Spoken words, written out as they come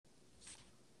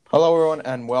Hello, everyone,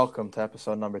 and welcome to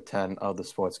episode number 10 of the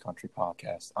Sports Country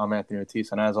Podcast. I'm Anthony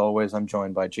Ortiz, and as always, I'm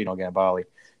joined by Gino Gambale,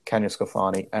 Kenya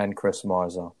Scafani, and Chris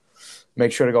Marzo.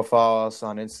 Make sure to go follow us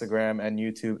on Instagram and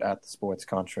YouTube at the Sports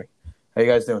Country. How you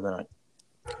guys doing tonight?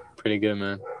 Pretty good,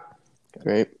 man.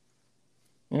 Great.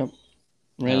 Yep.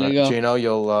 Ready to go. Gino,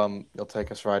 you'll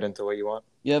take us right into what you want.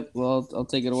 Yep. Well, I'll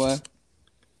take it away.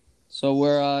 So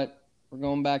we're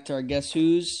going back to our Guess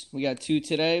Who's. We got 2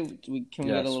 today. Can we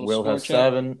get a little Will score has check?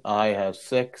 7. I have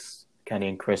 6. Kenny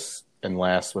and Chris in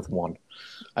last with 1.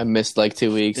 I missed like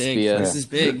 2 weeks. Big. Via... This is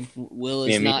big. Will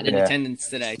is not in attendance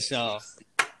today, so.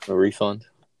 A refund.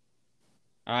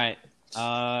 All right.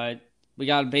 We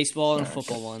got a baseball and a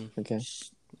football one. Okay.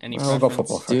 Any I'll go preference?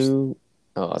 football first.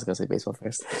 I was going to say baseball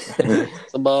first.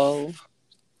 The ball.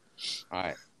 All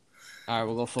right,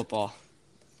 we'll go football.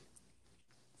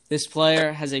 This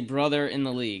player has a brother in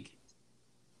the league.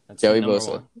 That's Joey number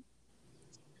Bosa. 1.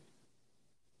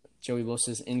 Joey Bosa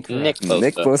is incorrect. Nick Bosa.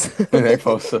 Nick Bosa. Nick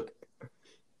Bosa.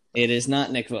 It is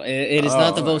not Nick Bosa. It is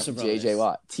not the Bosa brothers. J.J.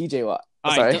 Watt. T.J. Watt.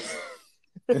 All Sorry. right,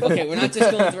 okay, we're not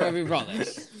just going through every brother.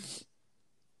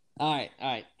 All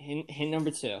right. Hint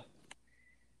number 2.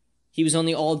 He was on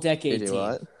the All-Decade J.J. team.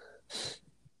 Watt.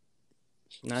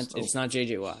 It's not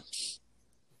J.J. Watt.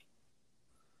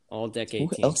 All-Decade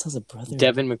Who team. else has a brother?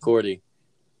 Devin McCourty.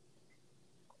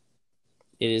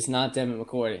 It is not Devin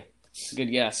McCourty. It's a good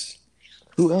guess.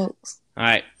 Who else? All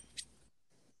right.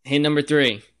 Hint number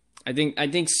 3. I think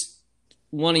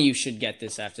one of you should get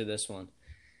this after this one.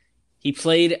 He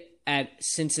played at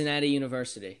Cincinnati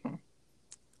University.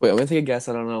 Wait, I'm going to take a guess.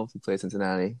 I don't know if he plays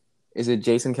Cincinnati. Is it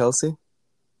Jason Kelsey?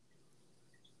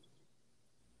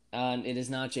 It is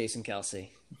not Jason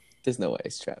Kelsey. There's no way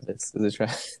it's Travis. Is it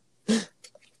Travis?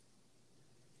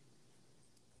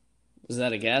 Was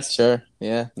that a guess? Sure.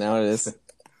 Yeah, now it is.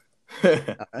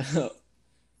 All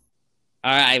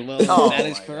right. Well, that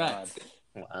is correct.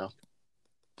 God. Wow.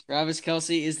 Travis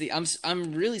Kelsey is the. I'm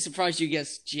really surprised you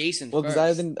guessed Jason. Well, because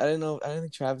first. I didn't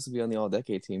think Travis would be on the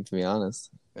All-Decade team, to be honest.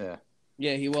 Yeah.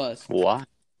 Yeah, he was. What?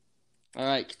 All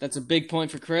right, that's a big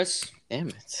point for Chris. Damn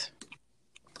it.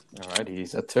 All right,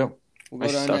 he's at 2. We'll I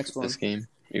go to our suck next at one. this game,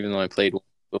 even though I played one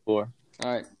before.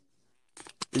 All right,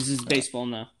 this is baseball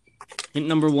now. Hint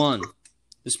number 1: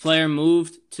 This player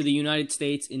moved to the United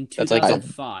States in That's like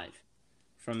 2005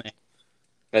 from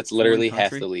That's literally Foreign half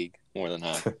country? the league, more than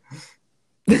half.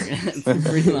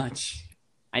 pretty much.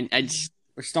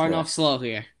 We're starting off slow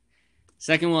here.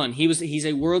 Second one: he's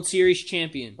a World Series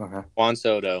champion. Okay. Juan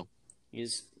Soto.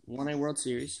 He's won a World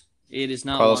Series. It is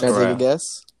not. Carlos Juan Can I Soto. take a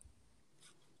guess?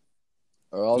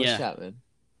 Or all Yeah. Chapman?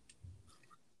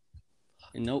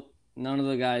 Nope, none of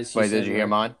the guys. Wait, said did you hear were-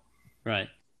 mine? Right.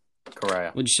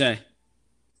 Correa. What'd you say?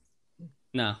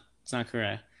 No, it's not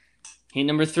correct. Hint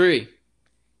number 3. He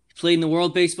played in the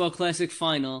World Baseball Classic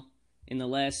final in the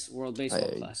last World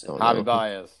Baseball I Classic. don't Javi know.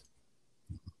 Baez.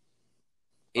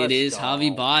 It Let's is go.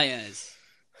 Javi Baez.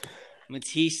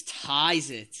 Matisse ties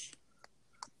it.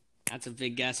 That's a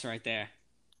big guess right there.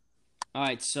 All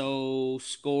right, so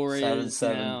score is now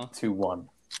 7-7-2-1.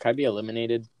 Can I be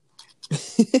eliminated?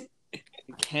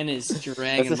 Ken is That's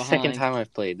dragging the behind. second time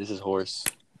I've played. This is horse.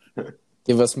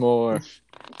 Give us more.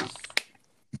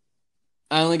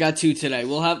 I only got 2 today.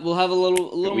 We'll have a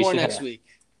little We more should next have- week.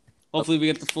 Hopefully we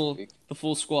get the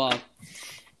full squad.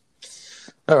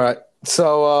 All right.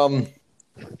 So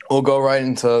we'll go right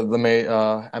into the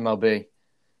MLB.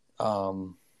 A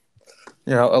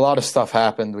lot of stuff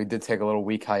happened. We did take a little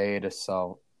week hiatus,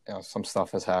 so some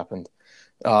stuff has happened.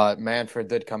 Manfred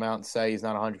did come out and say he's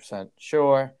not 100%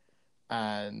 sure,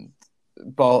 and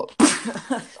both.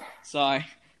 Sorry.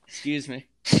 Excuse me.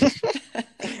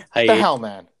 Hey, The hell,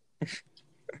 man!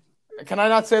 Can I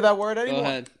not say that word Go anymore?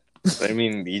 ahead. I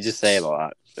mean, you just say it a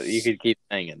lot. But you could keep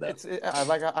saying it, though. I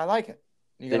like it.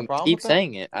 You got a Then problem keep with that?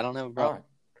 saying it. I don't have a All problem. right.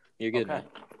 You're good, Okay. man.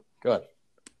 Good.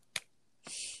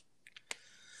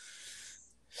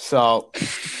 So,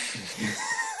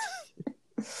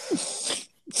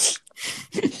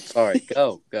 Sorry.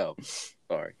 Go.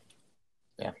 Sorry.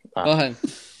 yeah. Go ahead.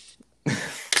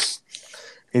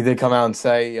 He did come out and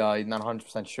say he's not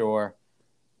 100% sure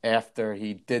after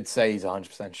he did say he's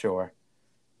 100% sure.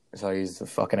 So he's a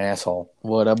fucking asshole.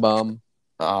 What a bum.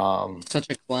 Such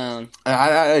a clown.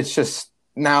 It's just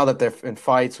now that they're in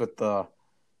fights with the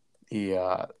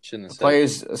Shouldn't have said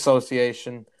Players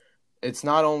Association, it's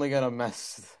not only going to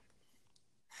mess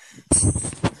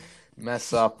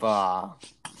up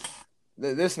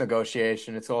this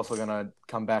negotiation, it's also going to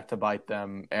come back to bite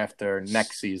them after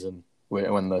next season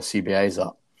when the CBA is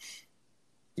up.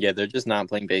 Yeah, they're just not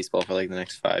playing baseball for like the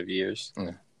next 5 years.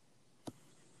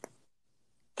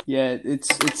 Yeah, it's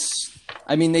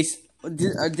I mean,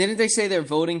 didn't they say they're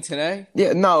voting today?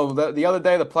 Yeah, no. The other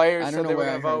day, the players I said don't know they were where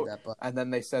I going to heard vote, that, but and then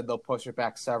they said they'll push it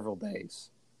back several days.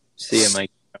 See you,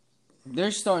 Mike.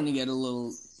 they're starting to get a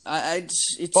little.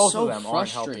 It's Both so of them aren't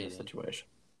helping the frustrating. situation.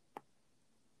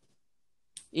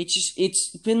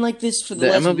 It's been like this for the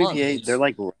The last month. MLBPA, they're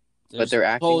like, but There's they're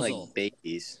acting proposal. like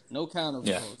babies. No counter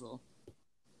Yeah. proposal.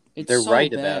 It's They're so right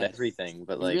bad. about everything,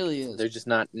 but It like, really is. they're just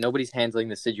not. Nobody's handling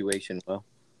the situation well.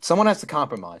 Someone has to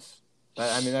compromise.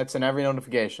 I mean, that's in every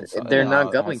notification. So, They're not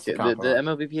has going to. The compromise.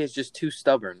 MLBPA is just too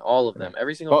stubborn. All of them,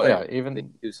 every single Well, player. yeah,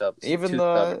 even too stubborn.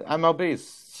 the MLB's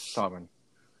stubborn.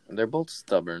 They're both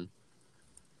stubborn.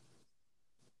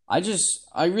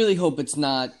 I really hope it's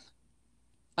not.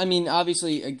 I mean,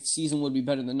 obviously, a season would be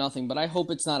better than nothing, but I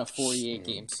hope it's not a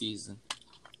 48-game season.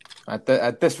 At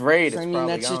this rate, it's I mean,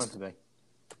 probably that's going just- to be.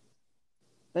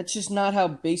 That's just not how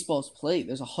baseball's played.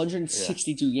 There's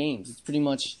 162 games. It's pretty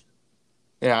much.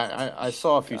 Yeah, I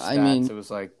saw a few stats. I mean- It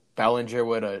was like Bellinger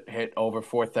would have hit over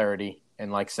 430 in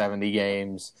like 70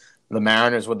 games. The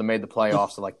Mariners would have made the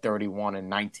playoffs at like 31 and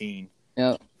 19.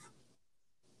 Yeah.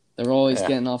 They're always Yeah.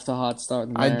 getting off to a hot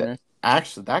start. The I- Mariners.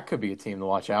 Actually, that could be a team to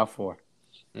watch out for.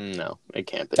 No, it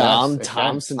can't be. Dom it can.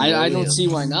 Thompson. I don't Williams. see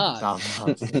why not. Tom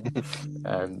Thompson.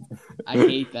 And I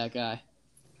hate that guy.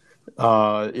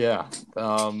 yeah.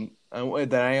 And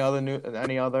did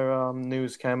any other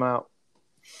news came out?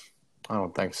 I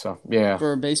don't think so. Yeah.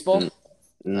 For baseball,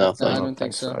 Nothing. I don't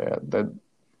think so. Yeah,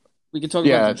 we could talk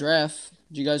Yeah. about the draft.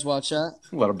 Did you guys watch that?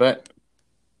 a little bit.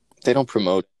 They don't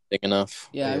promote it enough.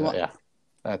 Yeah, Yeah.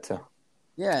 That too.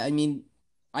 yeah. I mean,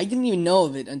 I didn't even know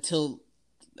of it until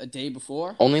a day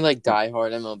before. Only like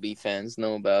diehard MLB fans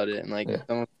know about it, and like Yeah.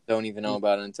 some don't even know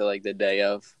about it until like the day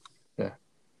of.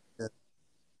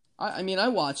 I mean, I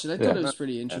watched it. I Yeah. thought it was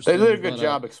pretty interesting. They did a good but,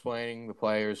 job explaining the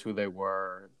players, who they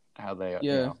were, how they.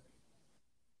 Yeah.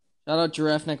 Shout out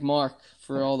Giraffe Neck Mark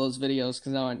for all those videos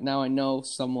because now I know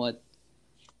somewhat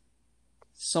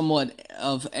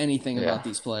of anything Yeah. about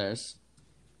these players.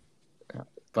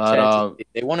 But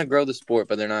They want to grow the sport,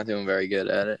 but they're not doing very good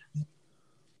at it.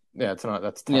 yeah, it's not.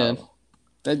 That's Yeah. terrible.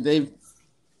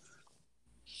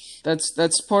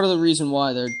 That's part of the reason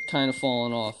why they're kind of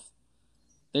falling off.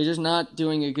 They're just not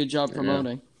doing a good job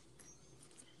promoting.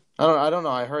 I don't know.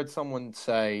 I heard someone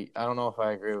say, I don't know if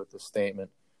I agree with the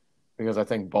statement, because I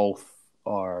think both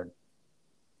are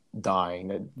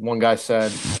dying. One guy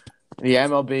said the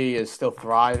MLB is still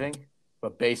thriving,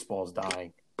 but baseball's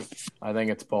dying. I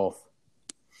think it's both.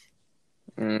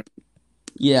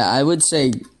 Yeah, I would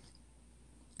say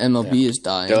MLB is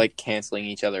dying. They're like canceling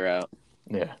each other out,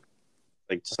 Yeah.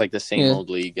 like just like the same Yeah. old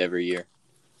league every year.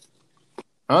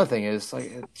 Another thing is,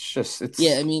 like, it's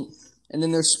yeah, I mean, and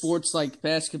then there's sports like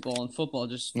basketball and football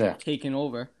just Yeah. taking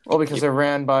over. well, because they're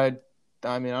ran by.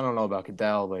 I mean, I don't know about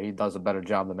Goodell, but he does a better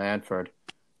job than Manfred,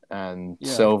 and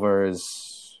Yeah. Silver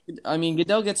is. I mean,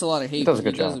 Goodell gets a lot of hate. He does a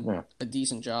but good job. Yeah. a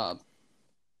decent job.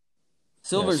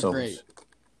 Silver's Silver's- great.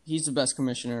 He's the best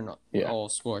commissioner in Yeah. all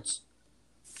of sports.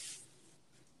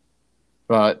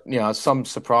 But some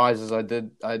surprises I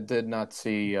did not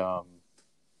see.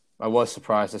 I was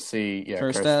surprised to see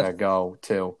Kjerstad go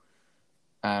too,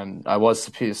 and I was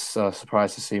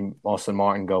surprised to see Austin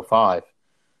Martin go 5,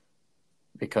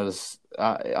 because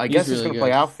I guess he's really going to play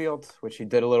good. outfield, which he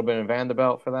did a little bit in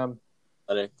Vanderbilt for them.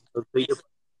 I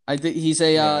think he's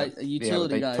a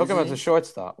utility they guy. took him isn't as a he?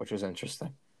 shortstop, which was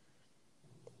interesting.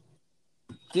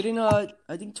 Didn't I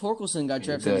think Torkelson got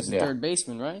drafted did, as a yeah. third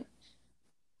baseman, right?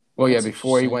 Well, That's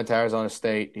before he interesting. went to Arizona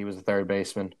State, he was a third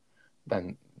baseman.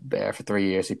 Then there for 3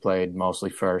 years, he played mostly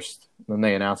first. Then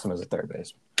they announced him as a third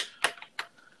baseman.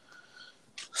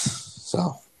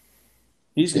 So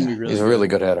He's gonna be really. he's a good. really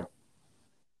good hitter.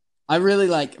 I really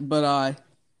like, but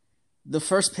the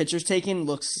first pitcher's taken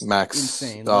looks Max,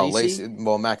 insane. Lacey,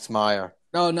 Max Meyer.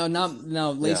 No.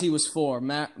 Lacey was 4.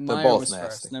 Meyer both was nasty.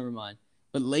 first. Never mind.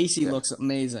 But Lacey looks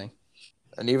amazing.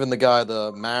 And even the guy,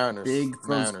 the Mariners, Big,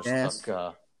 throws gas.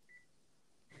 took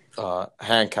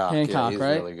Hancock. Hancock, he's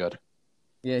right? really good.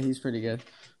 Yeah, he's pretty good.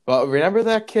 But remember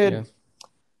that kid?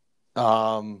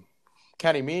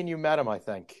 Kenny, me and you met him, I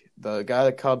think. The guy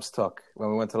the Cubs took when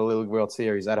we went to the Little League World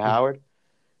Series. Ed Howard.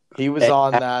 He was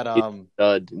on that.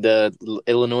 The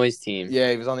Illinois team.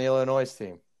 Yeah, he was on the Illinois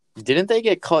team. Didn't they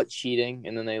get caught cheating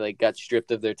and then they like got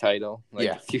stripped of their title? Like,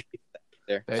 Yeah. a few years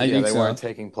there. They, I think they so. weren't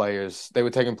taking players. They were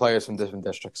taking players from different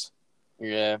districts.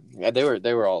 Yeah, they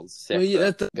were all sick. Well,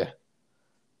 yeah, Yeah.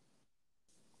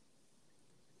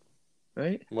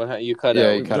 right? You cut Yeah,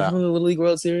 out? you cut out. From the Little League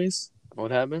World Series,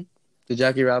 What happened? the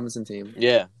Jackie Robinson team.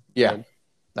 Yeah, Yeah,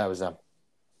 that was them.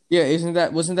 Yeah,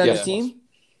 wasn't that Yeah, the it team?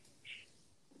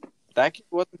 That kid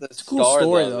wasn't the It's a cool star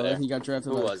story, though. though, There. that he got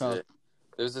drafted Who by the was Cubs. it?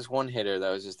 There was this one hitter that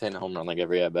was just hitting a home run like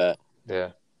every at bat.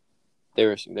 Yeah. They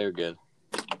were good.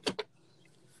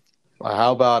 Well,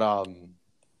 how about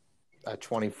at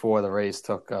 24, the Rays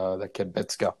took the kid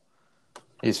Bitsko.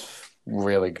 He's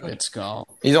really good. Let's go.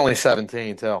 He's only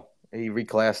 17 too. He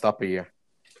reclassed up a year.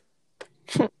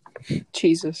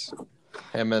 Jesus.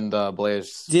 Him and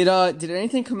Blaze. Did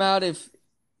anything come out if?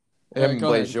 Him and go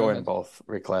Blaze ahead, go Jordan ahead. both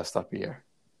reclassed up a year.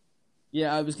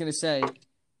 Yeah, I was gonna say.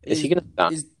 Is he gonna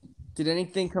stop? Did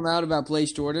anything come out about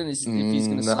Blaze Jordan? If he's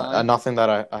gonna sign? Nothing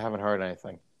that I haven't heard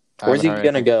anything. Where's he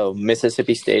gonna go?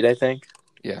 Mississippi State, I think.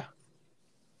 Yeah.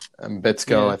 And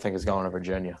Bitsko, Yeah. I think, is going to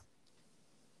Virginia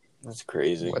That's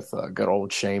crazy. with good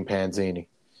old Shane Panzini.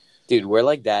 Dude, we're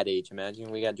like that age.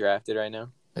 Imagine we got drafted right now.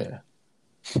 Yeah.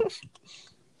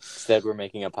 Instead, we're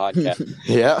making a podcast.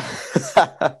 Yeah.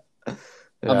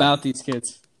 Yeah. About these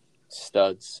kids.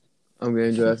 Studs. I'm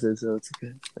getting drafted, so it's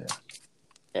okay.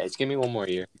 Yeah, just give me one more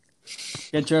year.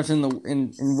 Get drafted in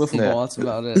wiffle Yeah. ball. That's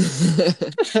about it.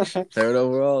 Third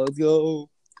overall, let's go.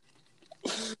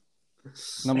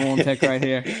 Number 1 pick right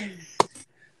here.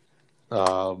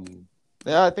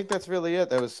 Yeah, I think that's really it.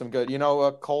 There was some good.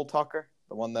 Cole Tucker,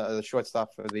 the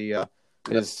shortstop for the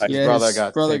his brother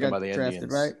got taken by the drafted,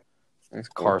 Indians. right? That's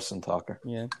cool. Carson Tucker.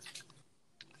 Yeah.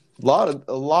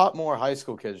 A lot more high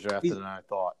school kids drafted than I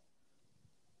thought.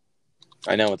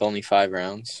 I know, with only 5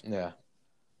 rounds. Yeah.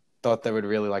 Thought they would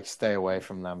really stay away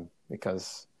from them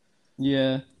because,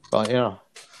 Yeah. but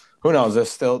who knows? There's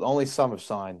still only some have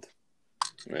signed.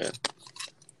 Yeah.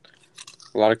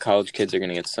 A lot of college kids are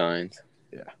gonna get signed.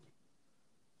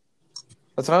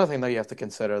 That's another thing that you have to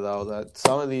consider, though, that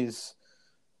some of these,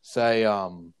 say,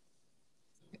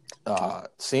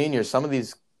 seniors, some of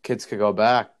these kids could go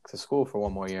back to school for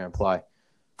one more year and play.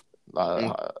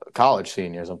 College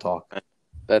seniors, I'm talking.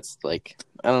 That's I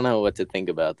don't know what to think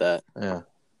about that. Yeah.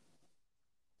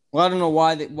 Well, I don't know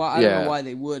why they. I don't Yeah. know why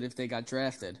they would if they got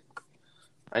drafted.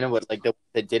 I know what that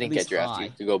didn't At least get drafted. high.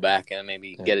 You could go back and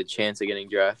maybe get a chance of getting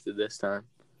drafted this time.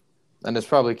 And there's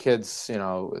probably kids,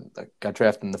 that got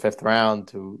drafted in the 5th round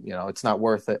who, it's not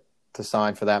worth it to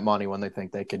sign for that money when they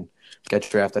think they can get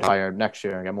drafted higher next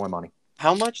year and get more money.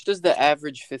 How much does the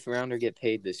average 5th rounder get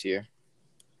paid this year?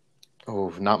 Oh,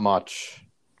 not much.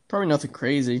 Probably nothing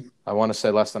crazy. I want to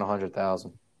say less than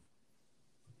 100,000.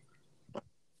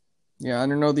 Yeah, I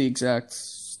don't know the exact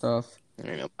stuff, I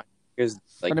don't know. Because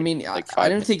but I mean, I $5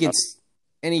 don't think million. it's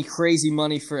any crazy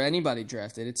money for anybody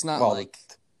drafted. It's not Well,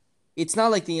 it's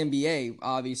not like the NBA,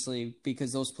 obviously,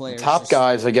 because those players. top just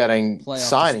guys are getting play off the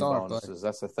signing start, bonuses.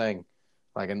 That's the thing.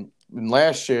 Like in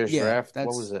last year's Yeah, draft, that's-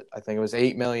 what was it? I think it was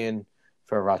 $8 million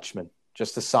for Rutschman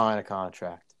just to sign a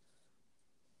contract.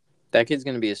 That kid's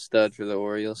gonna be a stud for the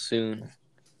Orioles soon,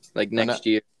 next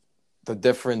year. The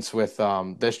difference with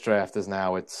this draft is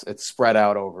now it's spread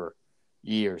out over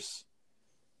years.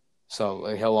 So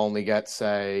he'll only get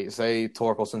say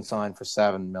Torkelson signed for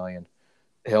 $7 million.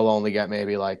 He'll only get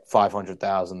maybe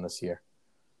 $500,000 this year.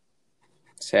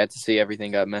 Sad to see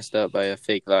everything got messed up by a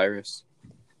fake virus.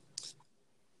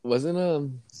 Wasn't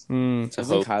It's a wasn't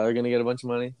hope. Kyler gonna get a bunch of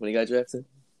money when he got drafted?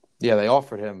 Yeah, they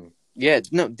offered him. Yeah,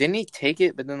 no, didn't he take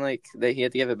it? But then he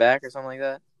had to give it back or something like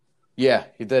that. Yeah,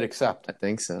 he did accept. I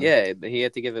think so. Yeah, but he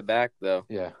had to give it back though.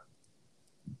 Yeah.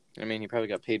 I mean, he probably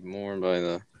got paid more by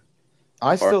the.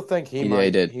 I still think he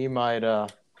might. did. He might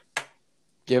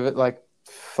give it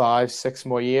 5-6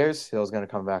 more years. He's going to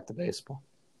come back to baseball.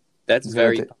 That's He's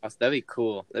very gonna possible. That'd be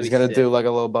cool. That'd He's be going to sick. do like a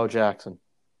little Bo Jackson,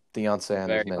 Deion Sanders.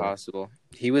 Very maybe. possible.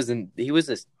 He was a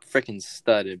freaking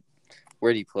stud.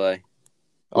 Where'd he play?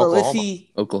 Well, if Oklahoma.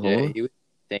 he, Oklahoma.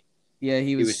 Yeah, he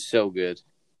he was was so good.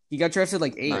 he got drafted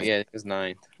 8. Yeah, he was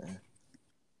 9th.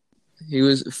 He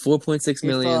was 4.6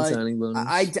 million If, signing bonus.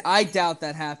 I doubt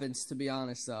that happens. To be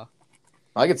honest, though,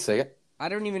 I could see it. I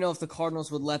don't even know if the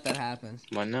Cardinals would let that happen.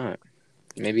 Why not?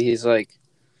 Maybe he's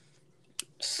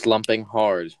slumping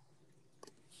hard.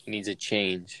 He needs a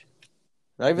change.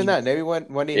 Not even that. Maybe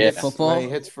when he Yeah. hits, Football? when he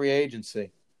hits free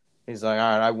agency, he's like,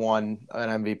 all right, I won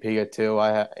an MVP or two.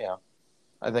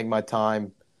 I think my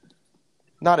time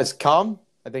not has come.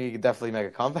 I think he could definitely make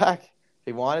a comeback if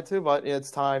he wanted to, but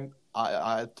it's time.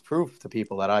 I to prove to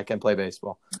people that I can play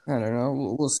baseball. I don't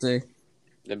know. We'll see.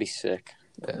 That'd be sick.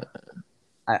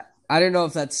 I don't know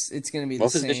if it's going to be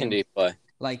What the position same. do you play?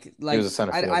 Like was a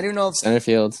center fielder. I don't know if Center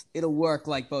field. it'll work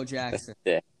like Bo Jackson.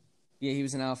 sick. Yeah, he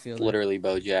was an outfielder. Literally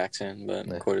Bo Jackson, but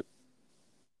Yeah. quarter.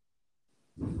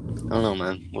 I don't know,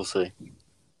 man. We'll see.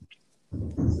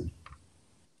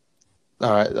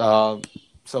 All right.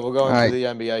 So we'll go into All right. the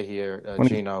NBA here. When-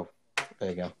 Gino, there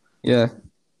you go. Yeah.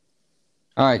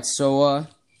 All right, so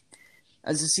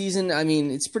as the season, I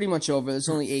mean, it's pretty much over. There's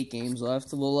only 8 games left.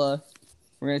 We're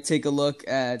gonna take a look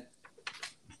at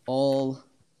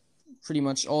pretty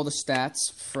much all the stats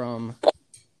from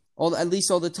at least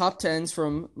all the top 10s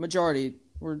from majority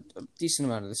or a decent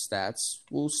amount of the stats.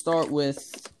 We'll start with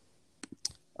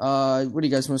what do you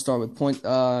guys want to start with? Points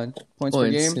per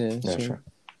game? Yeah, Sure. sure.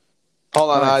 Hold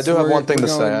on, All right, I do so have we're- one thing we're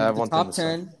to say. going I have the one thing top to say.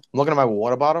 10. I'm looking at my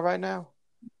water bottle right now.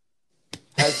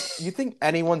 You think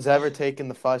anyone's ever taken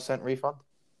the 5-cent refund?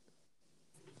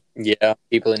 Yeah,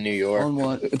 people in New York. On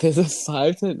what? There's a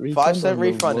 5-cent refund. 5-cent on the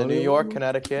refund in water New York, bottle?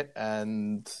 Connecticut,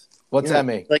 and what's Yeah.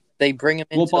 ME? Like they bring them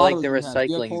What into like bottle the do you have? Do you have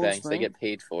recycling Cold banks. They Spring? get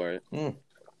paid for it.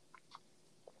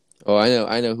 Oh,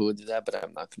 I know who would do that, but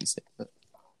I'm not going to say that.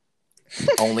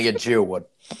 Only a Jew would.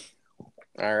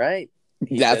 All right.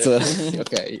 That's said a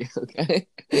okay.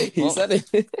 He Well- said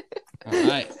it. All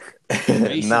right.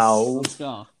 Racist. No, Let's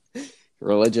go.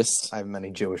 Religious. I have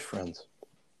many Jewish friends.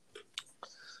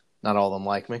 Not all of them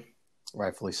like me,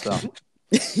 rightfully so.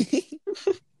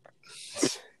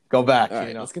 Go back, All right,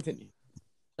 you know. let's continue.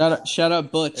 Shout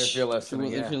out Butch. If you're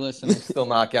listening, if yeah. you're listening. Still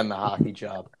not getting the hockey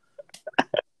job.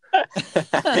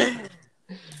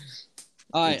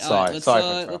 All right, Sorry let's for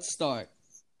interrupting. let's start.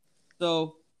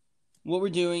 So, what we're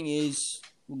doing is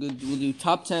we'll do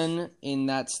top 10 in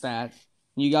that stat.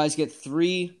 You guys get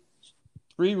three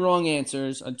wrong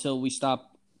answers until we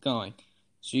stop going.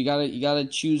 So you gotta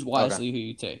choose wisely who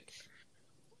you take.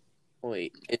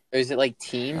 Wait, is it like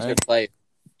teams or Alright. players?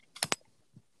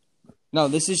 No,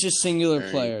 this is just singular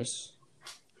Alright. players.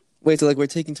 Wait, so like we're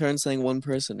taking turns saying one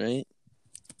person, right?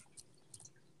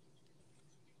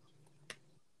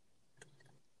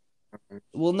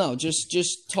 Well, no,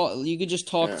 just talk. You could just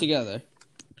talk Yeah. together.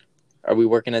 Are we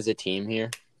working as a team here?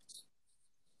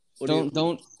 Don't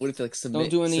What if like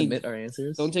submit do any- submit our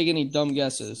answers? Don't take any dumb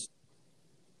guesses.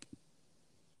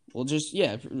 Well, just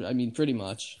yeah. I mean, pretty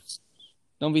much.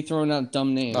 Don't be throwing out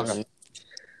dumb names. Okay.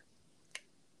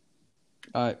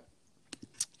 All right.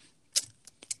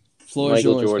 Floor is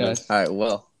Michael yours, Jordan. guys. All right,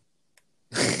 well.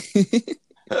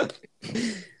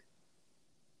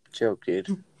 Joke, dude.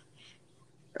 All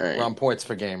right. We're on points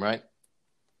per game, right?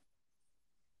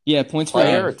 Yeah, points per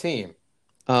Player or game. team?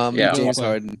 Yeah. James Player.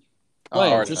 Harden. Player,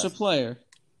 Hard. just a player.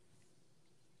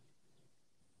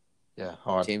 Yeah,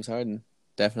 hard. James Harden,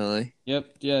 definitely.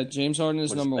 Yep, yeah. James Harden is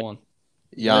What's number like- one.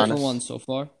 Giannis. Number one so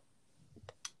far.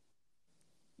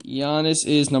 Giannis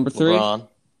is number 3. LeBron.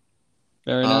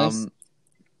 Very nice.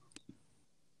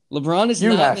 LeBron is You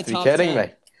not have in to the be top kidding 10.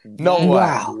 me. No way.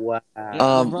 Wow. Wow. Yeah,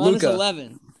 LeBron is Luka.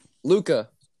 11. Luca.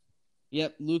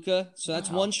 Yep, Luka. So that's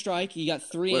Wow. one strike. You got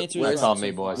 3 Where- answers. That's right on so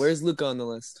me, far. boys. Where's Luca on the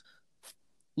list?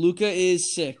 Luka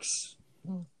is 6.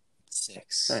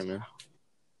 6. Sorry, man.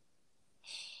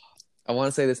 I want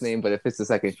to say this name, but if it's the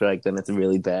second strike, then it's a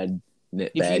really bad.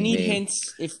 If you bad need name.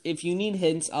 hints, if you need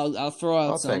hints, I'll throw out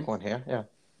I'll some. take one here. Yeah.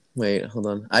 Wait, hold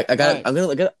on. I got. Alright. I'm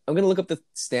gonna look up the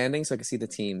standings so I can see the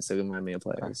teams. So remind me of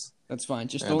players. That's fine.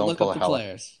 Just Yeah, don't don't look pull up a the Heller.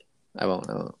 players. I won't.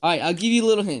 All right, I'll give you a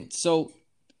little hint. So,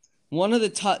 one of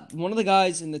the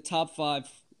guys in the top 5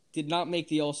 did not make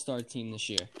the All-Star team this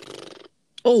year.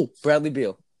 Oh, Bradley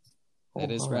Beal.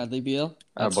 That is Oh, Bradley Beal.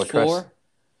 That's boy, Chris.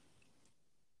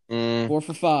 4. 4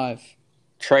 for 5.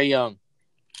 Trey Young.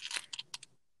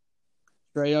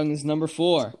 Trae Young is number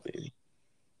 4. Alrighty,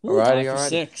 5 for alrighty.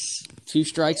 6. 2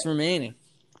 strikes remaining.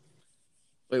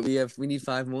 Wait, we need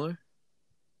 5 more.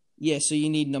 Yeah, so you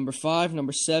need number 5,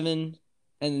 number 7,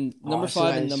 and number should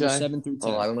 5 I- and number should I- 7 through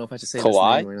 10. Oh, I don't know if I should say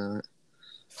Kawhi? this name or not.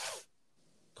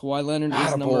 Kawhi Leonard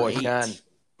is number Attaboy, 8. Ken.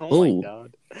 Oh Ooh. my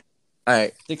god. All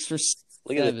right. 6 for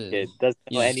Look at this 7. kid. Doesn't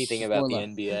know Yeah. anything about the 4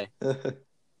 NBA.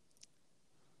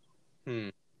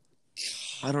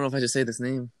 I don't know if I should say this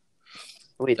name.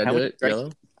 Wait, Did I how do many it? strikes?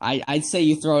 Yellow. I'd say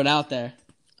you throw it out there.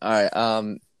 All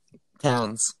right.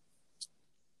 Towns.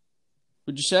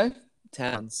 Would you say?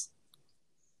 Towns.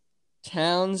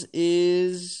 Towns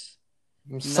is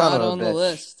Son not of a on the bitch.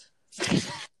 list.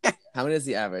 How many is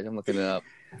the average? I'm looking it up.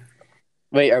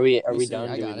 Wait, are we Let me see, done?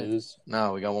 I Do we got it. lose?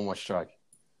 No, we got one more strike.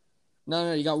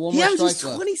 No, you got one He more averages strike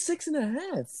left. 26 and a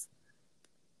half.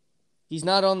 He's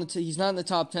not on he's not in the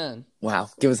top 10. Wow.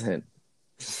 Give us a hint.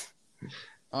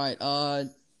 All right,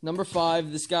 number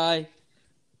 5, this guy,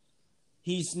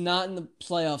 he's not in the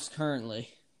playoffs currently,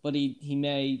 but he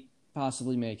may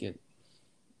possibly make it.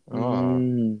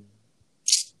 Oh.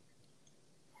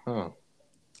 Huh.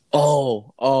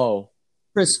 Oh.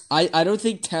 Chris, I don't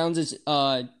think Towns is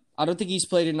I don't think he's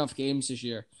played enough games this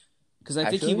year. Because I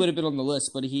think he Actually? would have been on the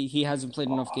list, but he hasn't played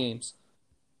enough games.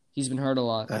 He's been hurt a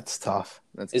lot. That's tough.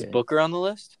 That's Is good. Booker on the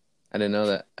list? I didn't know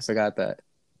that. I forgot that.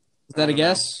 Is that a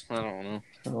guess? I don't know.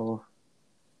 Oh.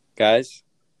 Guys,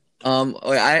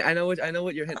 Wait, I know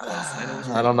what your hint was. I know which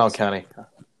one I it don't know, was. Kenny.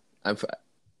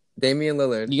 Damian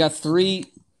Lillard. You got three.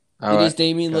 All It right. is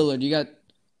Damian Good. Lillard. You got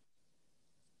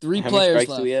three How many players strikes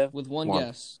do left we have? with one One.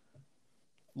 guess.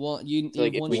 One. You So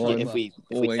like have if one we strike if left. we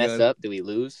if Oh we my mess God. up, do we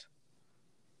lose?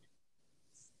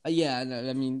 Yeah, no,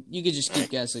 I mean you could just keep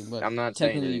guessing, but I'm not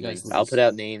saying technically you anything. guys I'll lose. put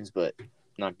out names, but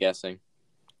not guessing.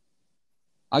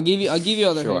 I'll give you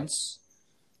other Sure. hints.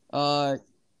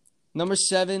 Number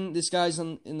 7. This guy's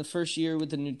in the first year with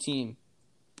the new team.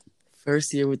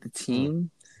 First year with the team.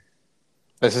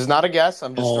 This is not a guess.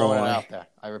 I'm just throwing it Oh. out there.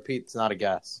 I repeat, it's not a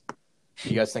guess.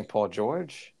 You guys think Paul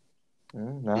George?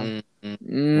 No.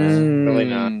 Really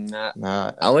not.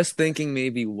 No. I was thinking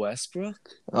maybe Westbrook.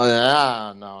 Oh,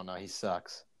 yeah. No, he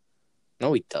sucks.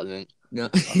 No, he doesn't. No,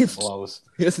 He blows.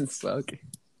 he doesn't suck.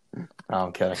 No,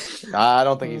 I'm kidding. I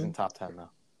don't think he's in top 10, though.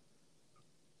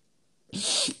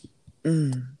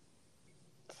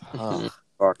 Oh.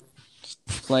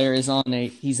 Player is on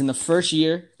 8. He's in the first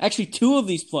year. Actually, 2 of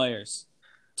these players.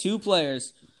 2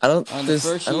 players. I don't. On the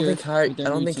first I don't year think Kyrie. with I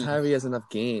their don't new think team. Kyrie has enough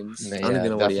games. Yeah, I don't even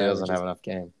know what he definitely doesn't averages. have enough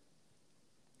game.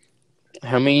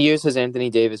 How many years has Anthony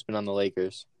Davis been on the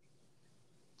Lakers?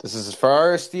 This is his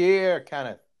first year,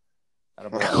 Kenneth.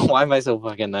 Attaboy. Why am I so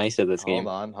fucking nice at this game?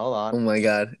 Hold Oh on. my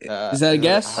God. Is that a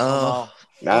guess? I don't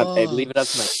know. Nah, hey, leave it up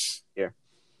to my.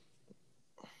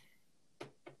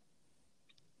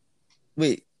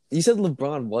 Wait, you said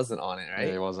LeBron wasn't on it, Yeah,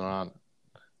 right? he wasn't on.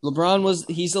 LeBron was.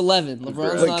 He's 11.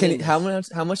 LeBron's Wait, not in.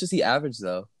 how much does he average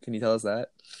though? Can you tell us that?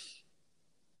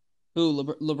 Who?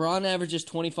 LeBron averages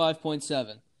 25.7. So You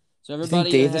think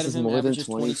everybody Davis ahead of is him more than averages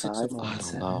 26 or 25?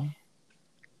 more.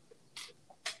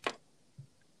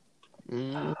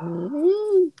 I don't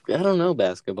know. I don't know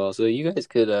basketball, so you guys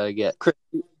could get Chris.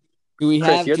 Do we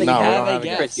Chris, have? you're Do the we No, we have don't a have a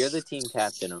guess? Chris, you're the team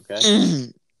captain, okay?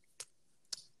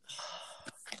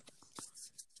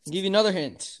 I'll give you another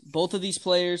hint. Both of these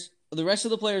players, the rest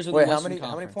of the players are Wait, the how Western many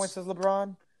Conference. points does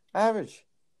LeBron average?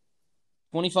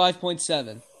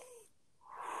 25.7.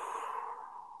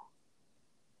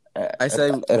 I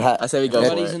say we go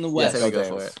Everybody's for it. in the Yeah, I West. say we go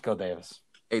for it. Go Davis.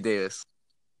 Hey, Davis.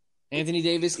 Anthony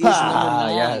Davis is number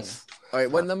 9. Yes. All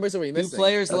right, what numbers are we missing?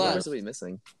 players What left. numbers are we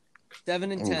missing?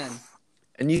 7 and 10.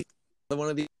 And you, one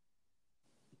of the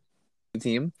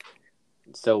team,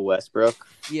 So Westbrook.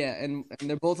 Yeah, and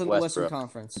they're both in the Western Westbrook.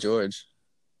 Conference. George.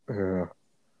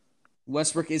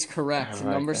 Westbrook is correct. All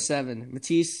right, Number then. 7.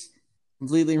 Matisse,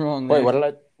 completely wrong there. Wait,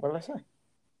 what did I say?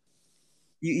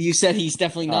 You said he's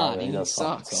definitely not. yeah, he does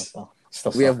suck. sucks.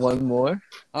 Still We have sucks. one more.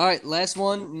 All right, last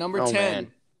one. Number Oh,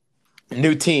 10. man.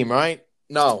 New team, right?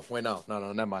 No, wait, no,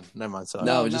 never mind. Sorry.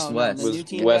 No, just West. The new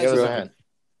team West- Give us has a hint.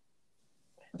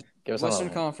 Give us Western another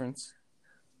hint. Conference.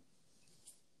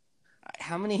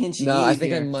 How many hints you No, need I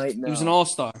think here? I might know. He was an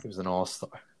all-star. He was an all-star.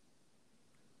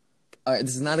 All right,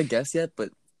 this is not a guess yet, but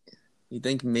you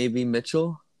think maybe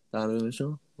Mitchell? Donovan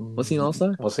Mitchell? Was he an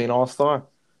all-star? Was he an all-star?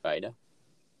 Right.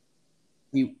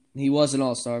 He was an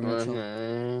all-star,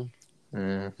 Mitchell.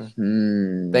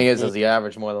 Mm-hmm. Thing is he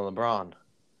averaged more than LeBron.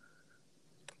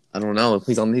 I don't know.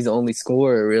 He's the only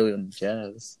scorer really on the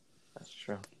Jazz. That's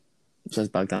true.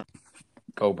 Just Bogdan.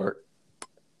 Gobert.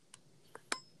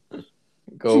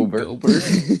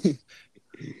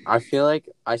 I feel like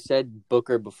I said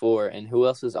Booker before, and who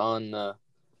else is on the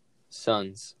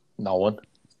Suns? No one.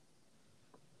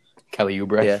 Kelly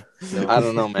Oubre. Yeah. I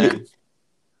don't know, man.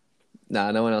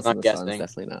 Nah, no one else Not on the Suns. guessing.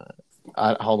 Definitely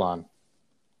not. Hold on.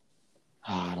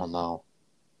 I don't know.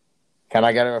 Can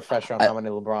I get a refresher on how many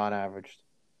LeBron averaged?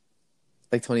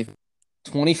 Like 20.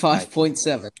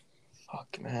 25.7.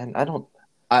 Fuck, man. I don't.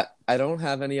 I don't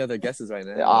have any other guesses right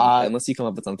now. Unless you come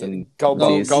up with something. Go,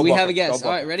 Matisse. Do we Booker, have a guess? go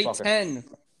All right, Booker, ready? Booker. 10.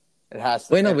 It has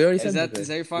to. Wait, no, we already Is said that Booker.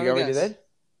 your We final already guess? did?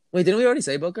 Wait, didn't we already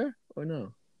say Booker? Or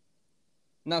no?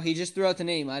 No, he just threw out the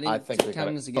name. I I didn't think we count got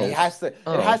him as a it. guess. It has to.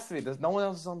 Oh. It has to be. There's no one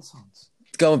else on the Suns.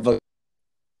 Let's go with Booker.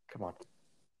 Come on.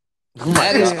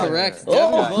 That is God. correct. Oh.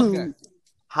 Devin Booker.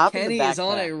 Hop in the Kenny is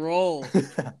on backpack. a roll.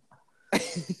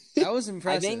 That was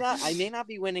impressive. I may not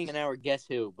be winning an hour guess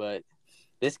who, but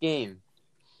this game,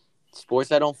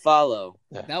 sports I don't follow.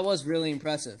 That was really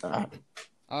impressive. All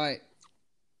right.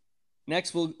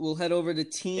 Next, we'll head over to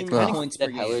team It's kind of points per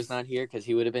that game. Heller's not here because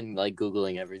he would have been like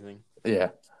Googling everything. Yeah.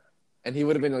 And he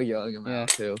would have been yelling him Yeah. out,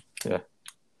 too.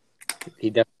 He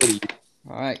definitely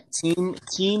All right,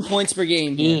 team points per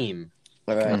game. Here. team.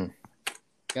 All right. Mm.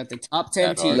 Got the top 10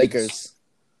 That teams. Lakers.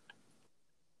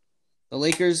 The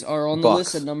Lakers are on the Bucks.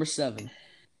 list at number 7.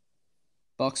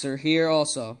 Bucks are here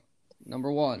also,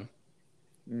 number 1.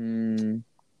 2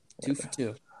 for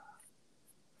 2.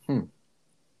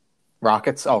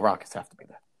 Rockets. Oh, Rockets have to be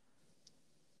there.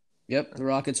 Yep, the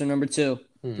Rockets are number 2.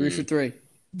 3 for 3.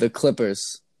 The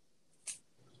Clippers.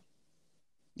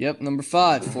 Yep, number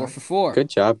 5. 4 for 4. Good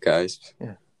job, guys.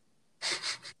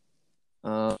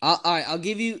 Uh, All right, I'll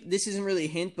give you. This isn't really a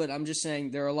hint, but I'm just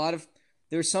saying there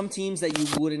are some teams that you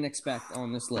wouldn't expect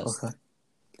on this list. Okay.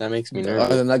 That makes me are nervous.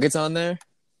 the Nuggets on there?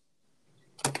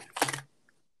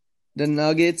 The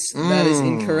Nuggets. That is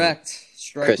incorrect.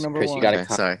 Strike Chris, one. you gotta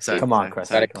Okay, sorry. Come on, Chris.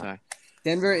 Gotta Come on.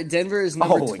 Denver is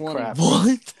number Holy 20. crap.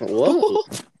 What? Whoa.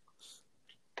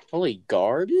 Holy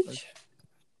garbage.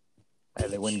 Hey,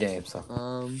 they win games,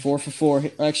 so. 4 for 4.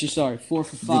 Actually, sorry, 4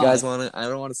 for 5. Do you guys want to? I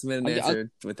don't want to submit an Okay,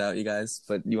 answer without you guys,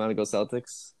 but you want to go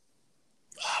Celtics?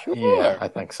 Yeah, I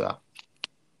think so.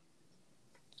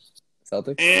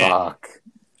 Celtics? Fuck.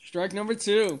 Strike number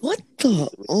 2. What the?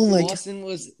 Oh my god! Boston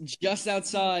was just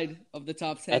outside of the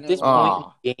top 10. At this point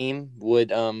in the game,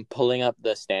 would pulling up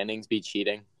the standings be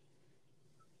cheating?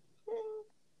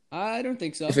 I don't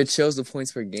think so. If it shows the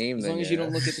points per game, As then long as you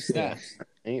don't look at the stats.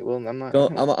 Hey, well, I'm not. Go,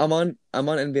 I'm on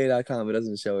NBA.com. It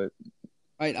doesn't show it.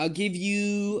 All right, I'll give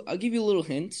you a little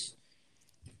hint.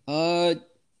 5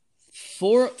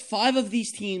 of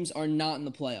these teams are not in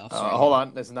the playoffs. Right Hold now.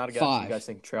 on. This is not a guess. 5. You guys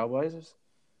think Trailblazers?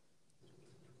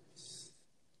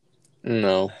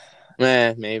 No.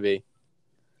 Maybe.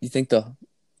 You think the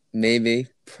maybe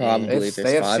probably They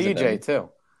there's have 5 of them. CJ, too.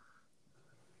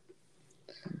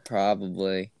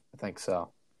 Probably. I think so.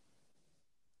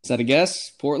 Is that a guess?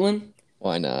 Portland?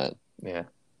 Why not? Yeah.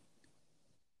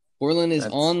 Portland is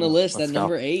That's- on the list let's at go.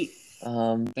 number 8.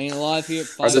 Staying alive here.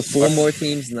 Are 5. there 4 more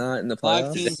teams not in the 5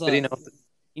 playoffs? teams Does anybody left. know?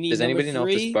 You need Does number anybody know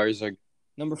if 3, the Spurs are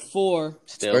number 4,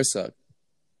 still? Spurs suck.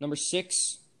 number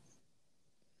 6.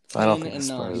 I don't 10 think the and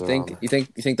Spurs 9. You are think on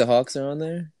you think the Hawks are on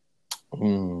there?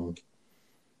 there.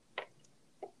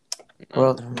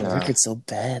 Well, The record's so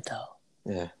bad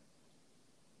though. yeah.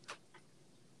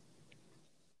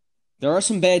 There are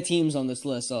some bad teams on this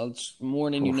list. I'll just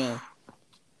warning you now.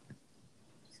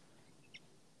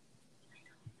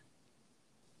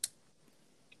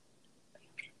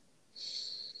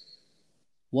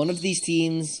 One of these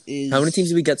teams is. How many teams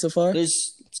did we get so far?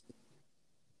 There's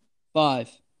 5.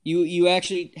 You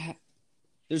actually.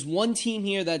 There's one team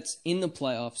here that's in the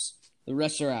playoffs. The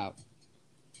rest are out.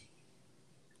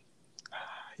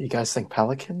 You guys think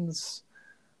Pelicans?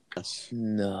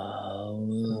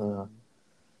 No.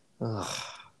 Ugh.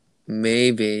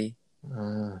 Maybe.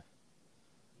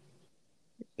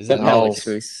 Is The that Pelicans.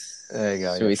 Should we, There you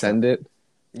go. should we send it?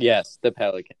 Yes, the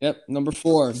Pelicans. Yep, number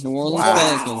 4, New Orleans Wow.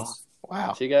 Pelicans.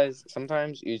 Wow. See, guys,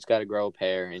 sometimes you just got to grow a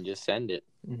pair and just send it.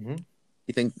 Mm-hmm.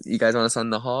 You think you guys want to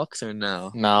send the Hawks or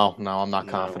no? No, I'm not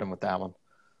No. confident with that one.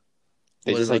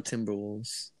 They What just about like,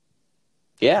 Timberwolves?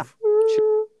 yeah,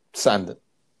 Send it.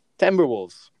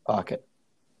 Timberwolves. Fuck it.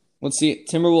 Let's see it.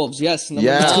 Timberwolves, yes. Number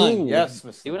Yeah. 9. Yes,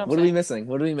 Mr. See what I'm What are we saying? missing?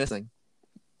 What are we missing?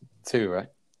 2, right?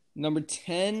 Number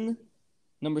 10,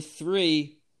 number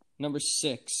 3, number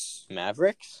 6.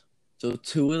 Mavericks? So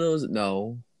 2 of those?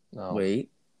 No. No.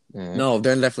 Wait. Mhm. No,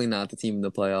 they're definitely not the team in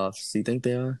the playoffs. Do you think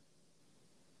they are?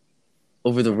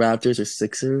 Over the Raptors or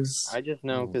Sixers? I just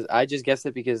know because I just guessed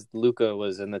it because Luca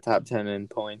was in the top 10 in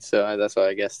points, so that's why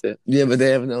I guessed it. Yeah, but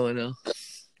they have no one else.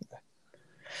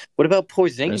 What about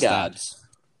There's Porzingis?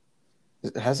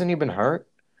 that. Hasn't he been hurt?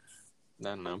 I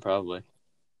don't know, probably.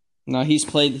 No, he's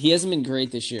played. He hasn't been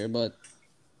great this year, but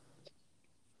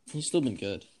he's still been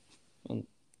good.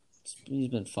 He's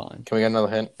been fine. Can we get another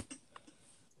hint?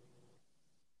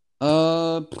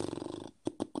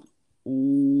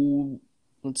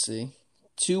 Let's see.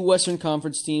 2 Western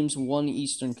Conference teams, 1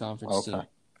 Eastern Conference Okay. team.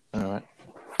 All right.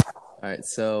 All right,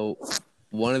 so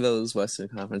one of those Western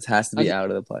Conference has to be out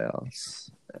of the playoffs.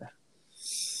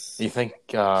 You think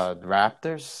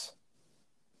Raptors?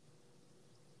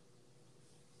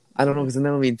 I don't know because then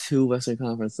that would mean 2 Western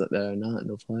Conference that are not in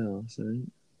the playoffs, right?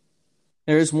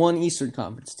 There's 1 Eastern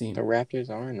Conference team. The Raptors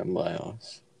are in the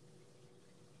playoffs.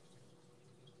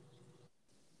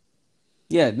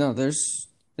 Yeah, no, there's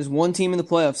 1 team in the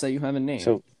playoffs that you haven't named.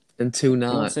 So And 2 I won't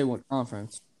not. say what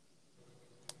conference.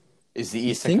 Is the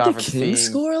You Eastern think the Conference team? Kings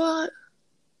score a lot?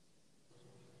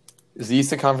 Is the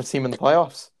Eastern Conference team in the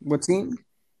playoffs? What team?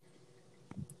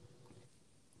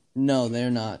 No, they're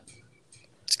not.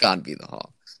 It's got to be the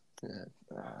Hawks. It's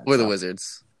Or the not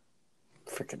Wizards.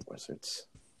 Freaking Wizards.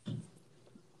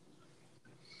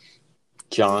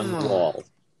 John Wall.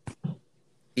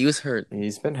 He was hurt.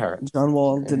 He's been hurt. John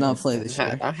Wall did not play this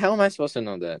year. How am I supposed to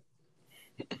know that?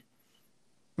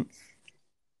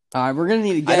 All right, we're gonna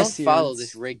need a I guess don't here. follow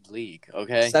this rigged league,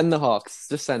 okay? Send the Hawks.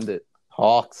 Just send it.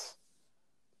 Hawks.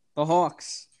 The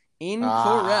Hawks.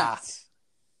 Incorrect.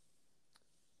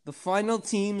 The final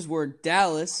teams were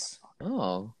Dallas,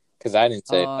 Oh. Because I didn't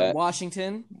say that.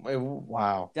 Washington.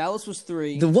 Wow. Dallas was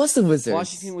 3. What's the Wizards?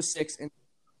 Washington was 6,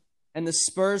 and the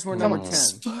Spurs were number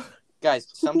 10. Guys,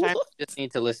 sometimes you just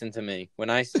need to listen to me. When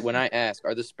I ask,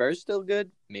 are the Spurs still good?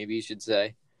 Maybe you should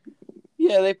say,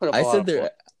 yeah, they put up a lot of points.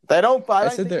 They don't. I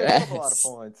said think they're they have a lot of ass.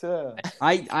 points. Yeah.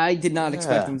 I did not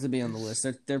expect Yeah. them to be on the list.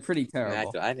 They're pretty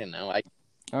terrible. I didn't know.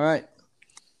 All right.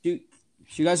 You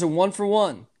guys are 1 for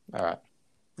 1. All right.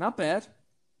 Not bad.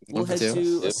 We'll One for head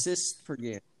two. to assists per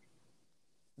game.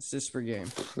 Assists per game.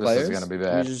 This Players? is gonna be Let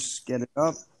me bad. just get it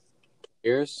up.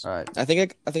 Here's All right. I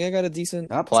think I got a decent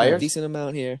Players? decent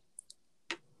amount here.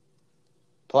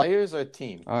 Players or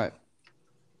team? All right.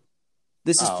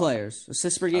 This is Oh. players.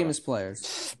 Assists per game All right. is players.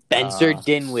 Spencer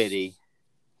Dinwiddie.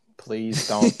 Please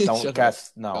don't Shut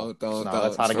guess. No, Don't. no,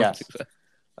 that's not a don't guess. do that.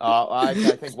 I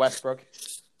think Westbrook.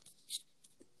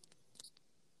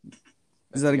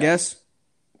 Is that a guess?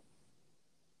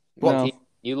 Well, No.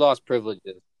 You lost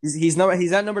privileges. He's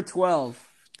at number 12.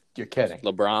 You're kidding.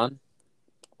 LeBron.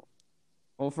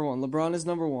 0 for 1. LeBron is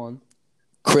number 1.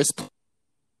 Chris.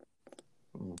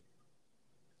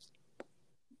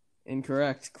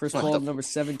 Incorrect. Chris Paul is number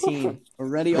 17.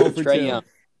 Already 0 for 2. Trae Young.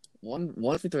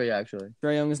 One for 3 actually.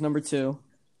 Trae Young is number 2. 2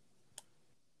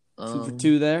 for Um,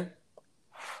 2 there.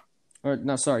 Or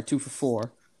no, sorry, 2 for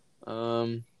 4.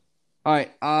 All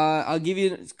right. I'll give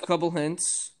you a couple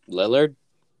hints. Lillard.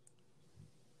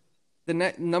 The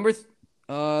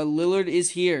Lillard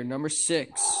is here, number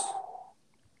 6.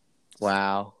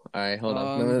 Wow. All right, hold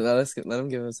on. Let him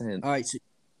give us a hint. All right.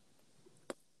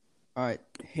 All right.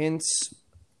 Hints.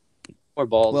 Or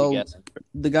balls, Well, I guess.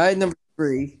 The guy at number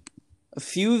 3. A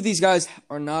few of these guys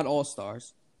are not all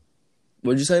stars,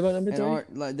 What'd you say about number and 3?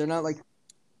 aren't like they're not like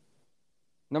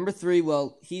number 3.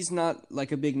 Well, he's not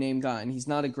like a big name guy, and he's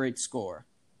not a great scorer.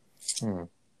 Hmm.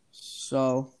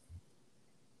 So,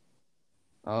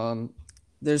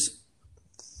 there's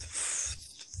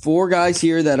 4 guys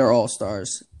here that are all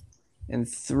stars, and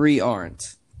 3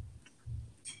 aren't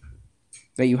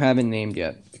that you haven't named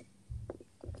yet.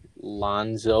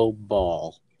 Lonzo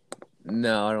Ball.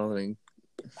 No, I don't think.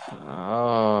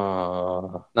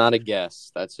 Oh. Not a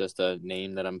guess. That's just a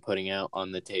name that I'm putting out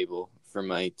on the table for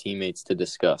my teammates to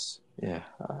discuss. Yeah.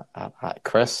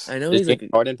 Chris? I know Does he's like.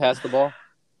 James Harden pass the ball?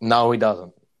 No, he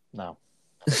doesn't. No.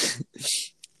 I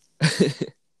feel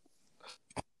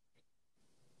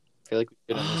like we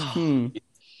should have missed.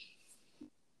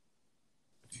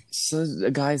 So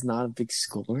the guy's not a big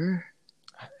scorer.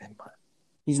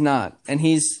 He's not, and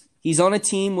he's on a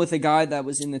team with a guy that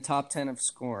was in the top 10 of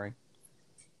scoring.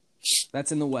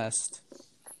 That's in the West.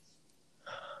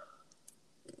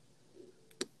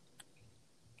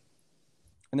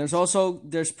 And there's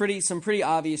some pretty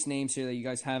obvious names here that you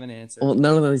guys haven't answered. Well,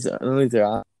 none of these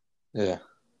are. Yeah.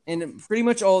 And pretty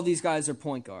much all of these guys are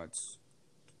point guards.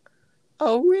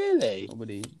 Oh, really?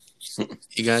 Nobody.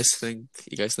 You guys think?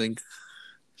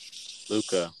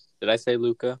 Luka. Did I say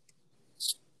Luka?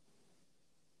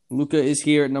 Luka is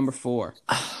here at number 4.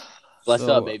 Bless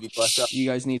So, up, baby. Bless up. You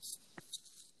guys need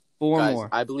 4 Guys, more.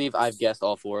 I believe I've guessed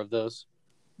all 4 of those.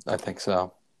 I think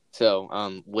so.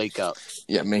 So, wake up.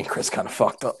 Yeah, me and Chris kind of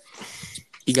fucked up.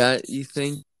 You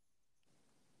think?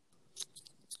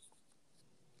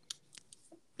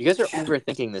 You guys are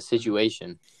overthinking the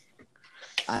situation.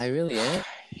 I really am.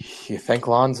 You think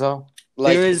Lonzo?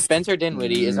 Like, There is- Spencer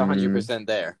Dinwiddie is 100%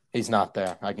 there. He's not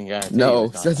there. I can guarantee. No,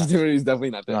 he's not Spencer there. Dinwiddie's definitely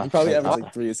not there. No, He probably thank averages God.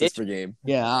 like 3 assists per game.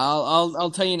 Yeah, I'll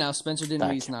tell you now. Spencer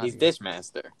Dinwiddie's not. He's here. this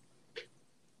master.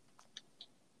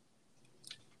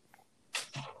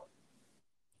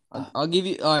 I'll give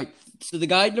you. All right. So the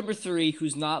guy at number 3,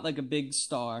 who's not like a big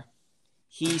star,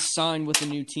 he signed with a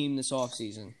new team this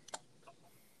offseason.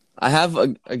 I have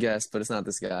a guess, but it's not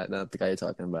this guy. Not the guy you're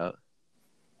talking about.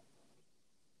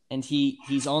 And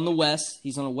he's on the West.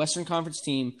 He's on a Western Conference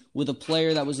team with a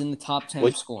player that was in the top 10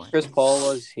 Which of scoring. Chris Paul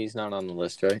was, he's not on the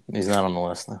list, right? He's not on the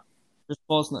list now. Chris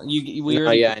Paul's not. You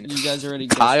I know. guys already.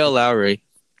 Kyle Lowry.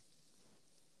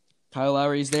 Kyle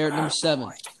Lowry's there at number 7.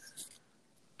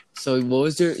 So what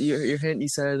was your hint? You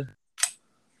said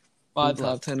 5 top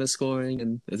left. 10 of scoring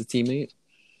and as a teammate.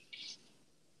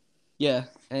 Yeah,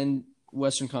 and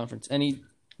Western Conference. And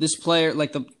this player,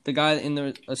 like the guy in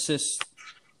the assist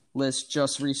list,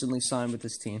 just recently signed with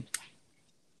this team.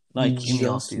 Like in the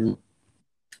Just- offseason.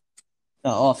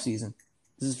 Off-season.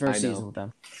 This is his first I know. season with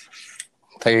them.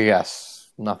 Take a guess.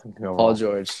 Nothing can go Paul wrong.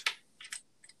 George.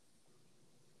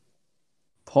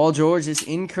 Paul George is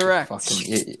incorrect.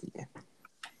 Fucking,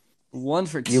 1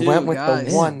 for 2. you went with guys.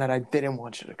 the one that I didn't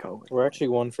want you to go with. We're actually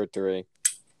 1 for 3.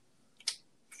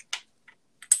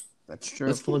 That's true.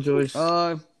 That's Paul George.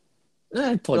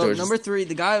 Paul No, George. number 3,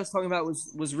 the guy I was talking about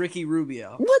was Ricky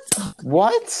Rubio.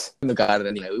 What? We got it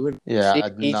anyway. We would. Yeah,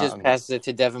 He just passes it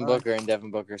to Devin Booker, and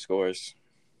Devin Booker scores.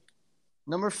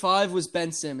 Number 5 was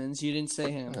Ben Simmons. You didn't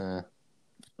say him.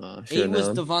 8 was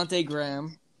known. Devontae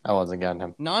Graham. I wasn't getting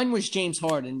him. 9 was James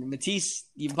Harden. Matisse,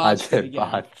 you I botched it did again.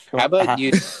 botch. How about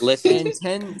you listen?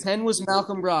 And 10 was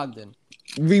Malcolm Brogdon.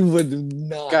 We would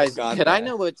not. Guys, got could that. I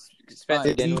know what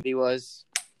Spencer Dinwiddie was?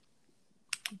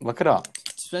 Look it up.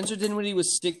 Spencer Dinwiddie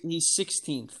he's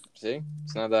 16th. See?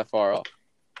 It's not that far off.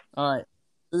 All right.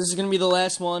 So this is going to be the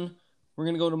last one. We're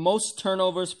going to go to most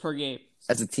turnovers per game.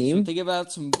 As a team, Think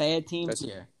about some bad teams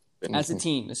here. As a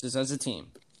team. This is as a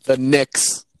team. the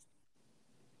Knicks.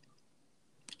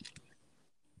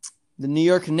 The New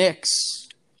York Knicks.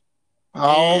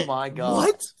 Oh my god.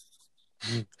 What?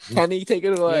 Kenny, take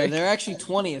it Yeah, away. they're actually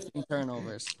 20th in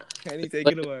turnovers. Kenny, take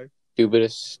it away.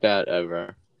 Stupidest stat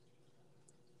ever.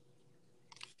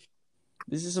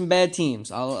 This is some bad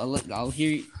teams. I'll hear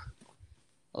you.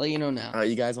 I'll let you know now. All right,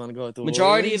 you guys want to go with the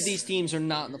Majority Warriors? of these teams are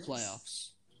not in the playoffs.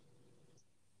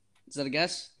 Is that a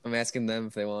guess? I'm asking them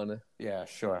if they want to. Yeah,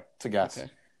 sure. It's a guess. Okay.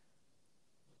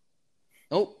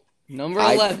 Oh, number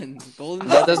I- 11, Golden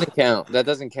That State. doesn't count. That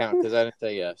doesn't count because I didn't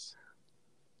say yes.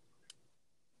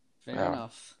 Fair Yeah.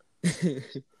 enough.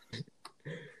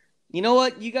 You know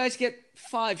what? You guys get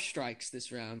 5 strikes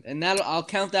this round, and I'll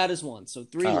count that as 1. So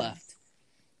 3 All right. left.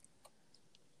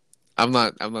 I'm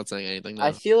not saying anything. No.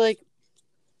 I feel like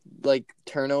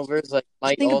turnovers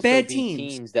might think of also bad be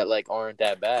teams. that aren't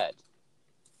that bad.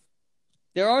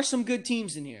 There are some good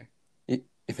teams in here. You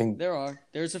think?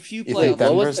 There's a few You think playoff.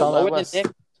 that- What Denver's was the, on what that were the list? Knicks?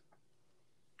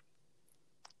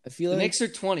 I feel The like. Knicks are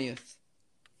 20th.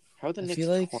 How are the I Knicks? feel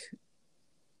like.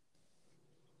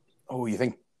 Oh, you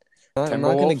think? I'm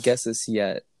not gonna Timberwolves? guess this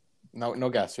yet. No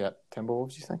guess yet.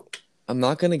 Timberwolves, you think? I'm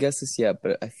not gonna guess this yet,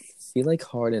 but I feel like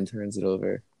Harden turns it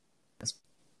over.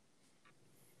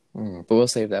 Hmm. But we'll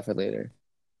save that for later.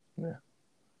 It's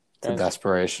a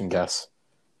desperation guess.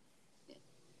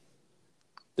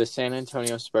 The San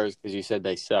Antonio Spurs, because you said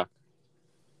they suck.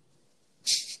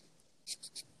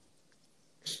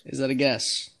 Is that a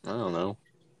guess? I don't know.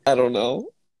 I don't know.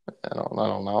 I don't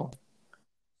know.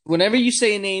 Whenever you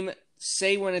say a name,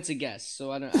 say when it's a guess.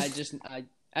 So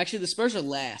actually the Spurs are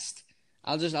last.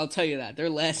 I'll tell you that. They're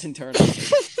last in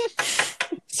turnovers.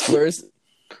 Spurs.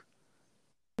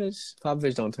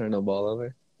 Popovich don't turn no ball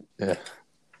over. Yeah.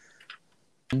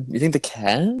 You think the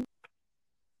Cavs?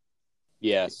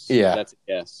 Yes. Yeah. That's a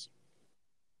yes.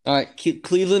 All right,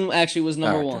 Cleveland actually was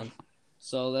number All right. 1.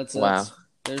 So that's Wow.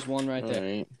 there's one right All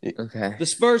there. right. Okay. The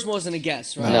Spurs wasn't a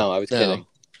guess, right? No, I was No. kidding.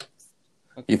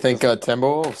 Okay. You think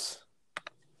Timberwolves?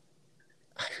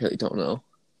 I really don't know.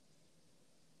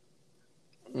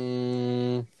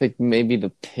 Mm, I think maybe the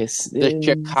Pistons. the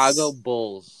Chicago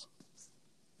Bulls.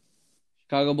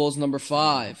 Chicago Bulls number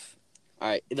 5. All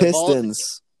right. The ball is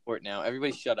Pistons. court now.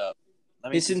 Everybody shut up.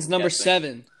 Let me Pistons keep number guessing.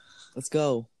 7. Let's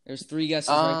go. There's 3 guesses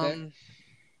right there.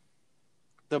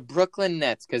 The Brooklyn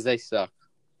Nets, because they suck.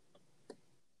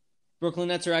 Brooklyn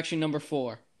Nets are actually number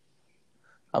 4.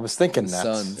 I was thinking The Nets.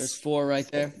 Suns. There's 4 right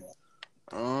there.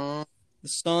 Uh, The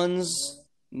Suns,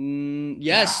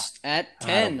 yes, at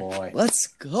 10. Attaboy. Let's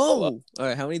go. All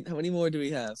right. How many more do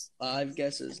we have? 5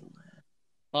 guesses.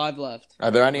 5 left.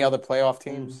 Are there any other playoff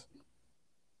teams?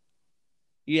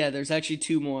 Yeah, there's actually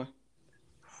 2 more.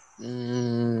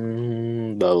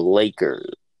 the Lakers.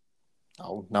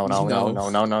 Oh,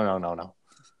 no.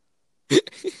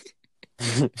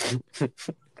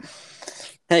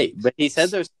 Hey, but he said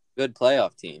there's good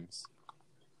playoff teams.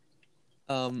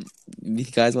 You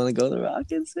guys want to go the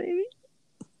Rockets, maybe?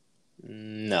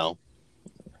 No,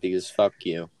 because fuck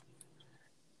you.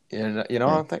 You know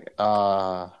what I'm thinking?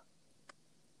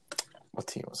 What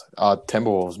team was it?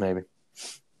 Timberwolves, maybe.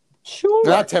 Sure.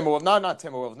 Not Timberwolves. Not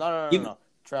Timberwolves. No.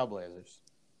 Trailblazers.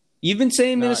 You've been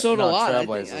saying No, Minnesota no, a lot.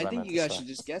 Trailblazers, I I think meant you to guys say. should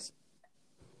just guess.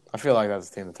 I feel like that's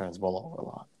a team that turns the ball over a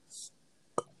lot.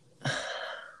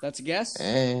 That's a guess?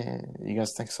 You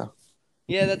guys think so?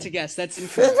 Yeah, that's a guess. That's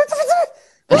incorrect.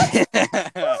 Guess?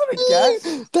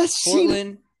 That's cheating.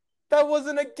 Portland. That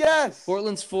wasn't a guess.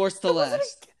 Portland's fourth to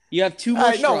last. You have 2 more All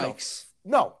right, no. strikes.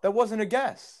 No, that wasn't a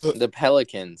guess. The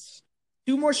Pelicans.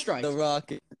 2 more strikes. The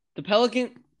Rockets.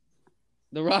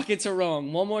 The Rockets are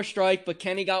wrong. 1 more strike, but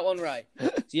Kenny got 1 right.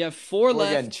 So you have 4 We're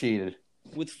left getting cheated.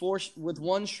 with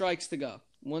 1 strikes to go.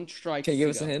 1 strike. Can you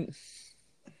give to us a go. hint?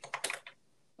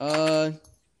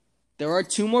 There are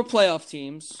 2 more playoff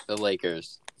teams. The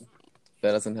Lakers.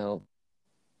 That doesn't help.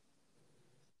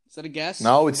 Is that a guess?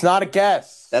 No, it's not a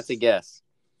guess. That's a guess.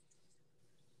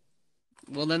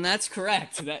 Well, then that's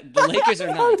correct. The Lakers are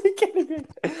Are not. you kidding me?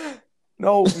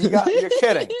 No, you're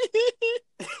kidding.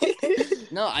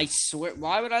 No, I swear.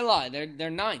 Why would I lie? They're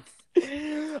ninth.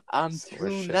 I'm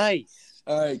too nice.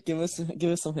 All right, give us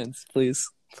some hints, please.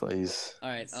 Please. All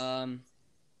right.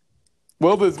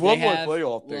 Well, there's They one more have-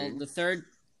 playoff Well, team.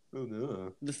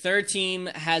 the third team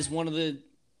has one of the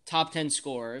top 10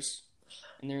 scorers,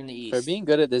 and they're in the East. For being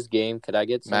good at this game, could I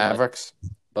get some Mavericks.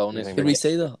 bonus? Did Did we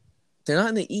say they're not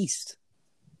in the East?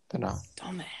 They're not.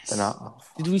 Dumbass. They're not. Oh,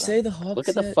 fuck Did we that. say the Hawks? Look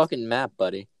at the yet? fucking map,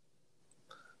 buddy.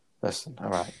 Listen, all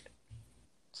right. Did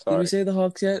Sorry. we say the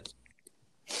Hawks yet?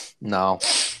 No,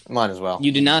 might as well.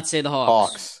 You did not say the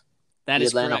Hawks. Hawks. That The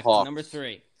is Atlanta correct. Hawks. Number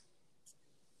 3.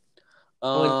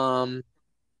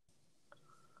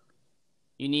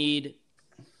 You need.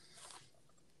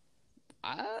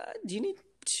 Do you need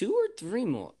 2 or 3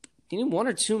 more? Do you need 1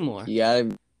 or 2 more? You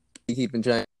gotta be keeping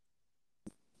track.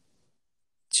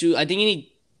 2. I think you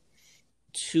need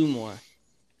 2 more.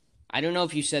 I don't know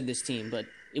if you said this team, but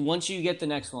once you get the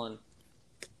next one,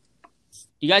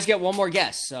 you guys get one more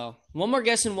guess. So 1 more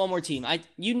guess and 1 more team.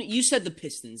 You said the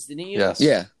Pistons, didn't you? Yes.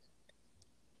 Yeah,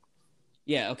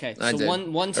 Yeah. Okay. I So did.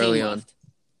 one team Early left.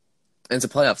 and it's a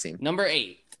playoff team. Number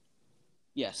 8.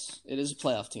 Yes, it is a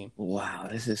playoff team. Wow,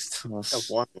 this is tough. Have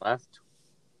one left.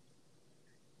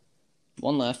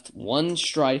 1 left. 1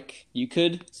 strike. You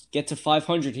could get to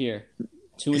 500 here.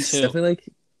 2 and It's 2. definitely like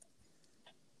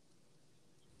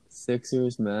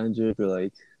Sixers, Magic, or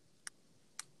like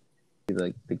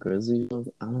the Grizzlies.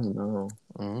 I don't know.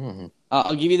 Mm.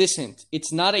 I'll give you this hint.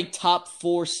 It's not a top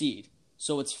 4 seed,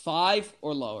 so it's 5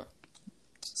 or lower.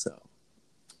 So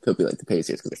could be like the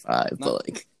Pacers because they're 5, but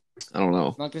like I don't know.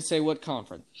 I'm not gonna say what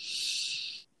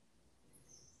conference.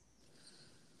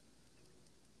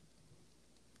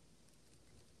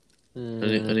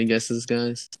 Any guesses,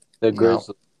 guys? The No.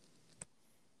 Grizzlies.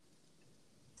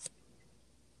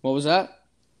 What was that?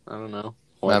 I don't know.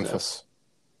 Memphis.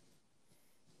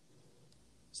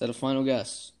 Is that a final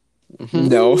guess?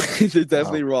 No, they're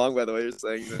definitely wrong. By the way, you're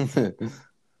saying that.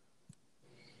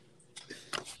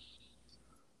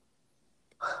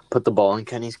 Put the ball in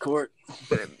Kenny's court.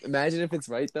 Imagine if it's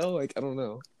right though. Like I don't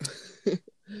know.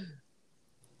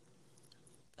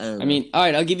 I mean, all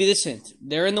right. I'll give you this hint.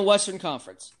 They're in the Western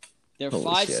Conference. They're Holy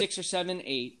 5, shit. 6, or 7,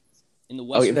 8 in the okay,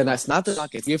 Western. then that's not the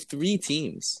Conference. Rockets. We have 3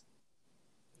 teams.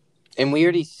 And we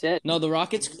already said. No, the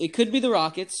Rockets. It could be the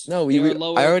Rockets. No, They're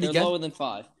lower. I already they're guessed. lower than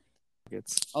 5. Oh,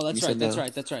 that's You right. said That's no.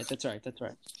 right. That's right. That's right. That's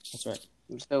right. That's right.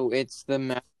 So it's the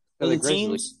Mavericks For or the the Grizzlies.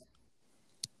 teams,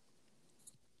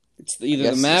 it's either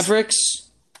guess the it's-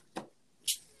 Mavericks,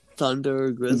 Thunder,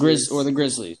 the Grizzlies, or the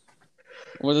Grizzlies,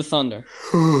 or the Thunder.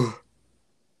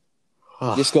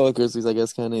 Just go with Grizzlies, I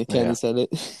guess. Kenny Yeah. said it.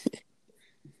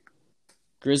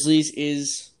 Grizzlies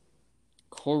is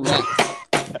correct.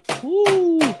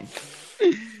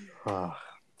 Ah.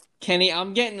 Kenny,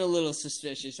 I'm getting a little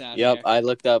suspicious out Yep, here I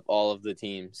looked up all of the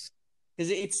teams. because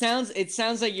it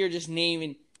sounds like you're just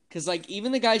naming. Because like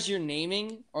even the guys you're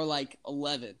naming are like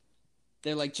 11.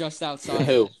 They're like just outside.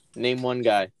 Who? Name one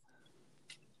guy.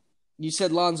 You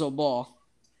said Lonzo Ball.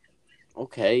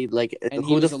 Okay, like And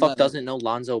he who the was fuck 11. doesn't know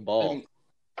Lonzo Ball?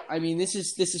 I mean, this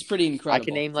is pretty I incredible.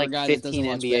 can name for a like guy that doesn't 15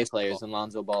 watch NBA basketball. players, and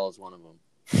Lonzo Ball is one of them.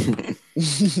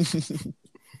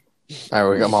 All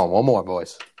right, we got on. One more,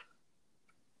 boys.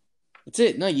 That's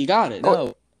it. No, you got it.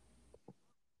 Oh.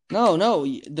 No.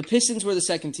 The Pistons were the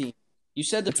second team. You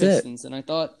said the That's it. Pistons, and I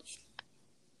thought.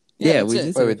 Yeah, that's we it. did.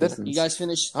 Wait, say we the did. Pistons. You guys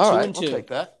finished All 2 right, and I'll 2. take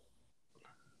that.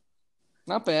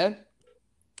 Not bad.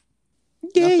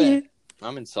 Yeah, Not yeah. bad.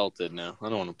 I'm insulted now. I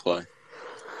don't want to play.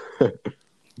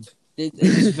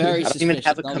 It's very I don't suspicious. even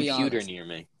have a I'll be computer honest. near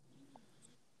me.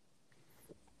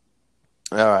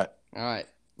 All right. All right,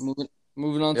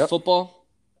 moving on Yep. to football.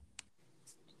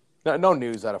 No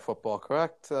news out of football,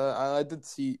 correct? I did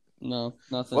see. No,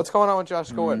 nothing. What's going on with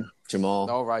Josh Gordon? Jamal.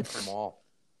 No, right, Jamal.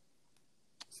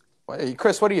 Wait,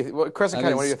 Chris, Chris and I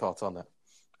Kenny, was- what are your thoughts on that?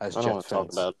 As I don't want Jet to talk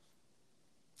fans. about.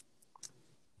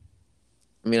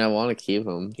 I mean, I want to keep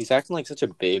him. He's acting like such a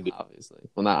baby. Obviously,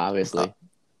 well, not obviously.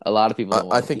 A lot of people. Don't I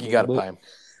wanna think keep you got to him, pay him.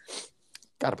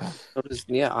 Got to pay him.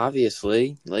 Yeah,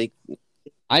 obviously. Like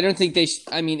I don't think they.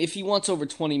 I mean, if he wants over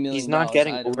 $20 million, He's not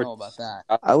getting I don't over- know about that.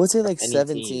 I would say like Any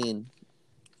 17.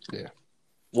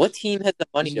 what team has the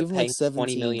money You to give him, pay like,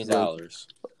 17, $20 million? like-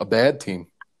 A bad team.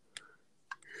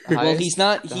 The Well, highest- he's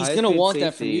not. the He's highest gonna paid want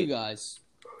that from safety- you guys.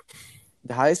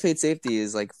 The highest paid safety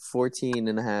is like 14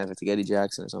 and a half. It's like Eddie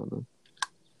Jackson or something.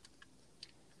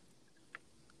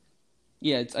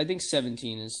 Yeah, I think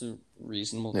 17 is a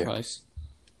reasonable Yeah. price.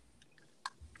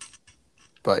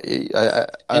 But I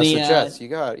Any, suggest you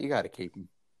got to keep him.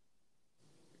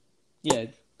 Yeah,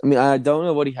 I mean, I don't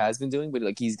know what he has been doing, but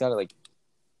like he's got to like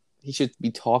he should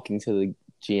be talking to the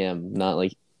GM, not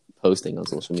like posting on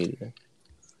social media.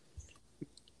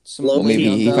 Well, Maybe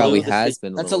he Le'Veon probably Bell. has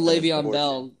been. That's a Le'Veon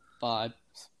Bell vibe.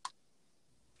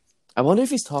 I wonder if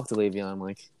he's talked to Le'Veon.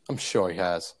 Like, I'm sure he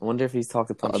has. I wonder if he's talked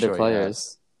to I'm other sure he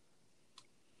players.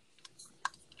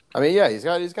 I mean, yeah, he's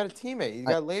got a teammate. He's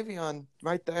got Le'Veon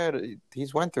right there.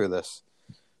 He's went through this.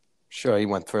 Sure, he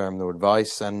went through him to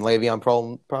advice, and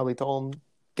Le'Veon probably told him,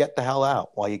 "Get the hell out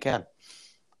while you can."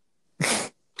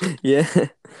 Yeah,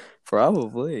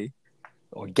 probably.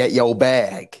 Or get your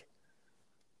bag.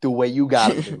 Do what you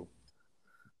gotta do.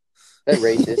 Is that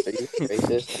racist? Are you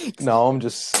racist? No, I'm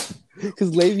just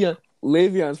Because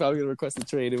Le'Veon's probably gonna request a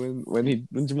trade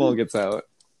when Jamal gets out.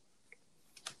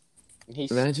 He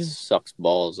Imagine. sucks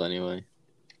balls anyway.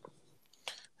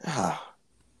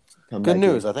 Come good back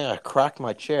news. I think I cracked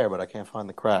my chair, but I can't find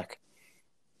the crack.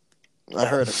 I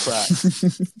heard a crack.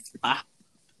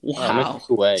 Wow.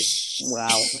 Away.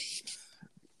 Wow.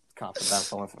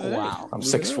 Confidential information. Wow. I'm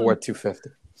 6'4", 250.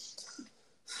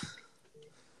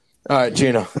 All right,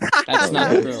 Gino. That's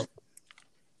not true.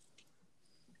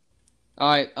 All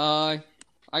right.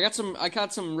 I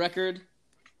got some record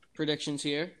predictions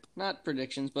here. Not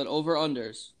predictions, but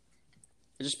over-unders.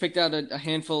 I just picked out a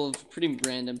handful of pretty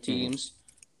random teams.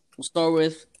 We'll start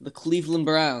with the Cleveland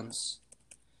Browns.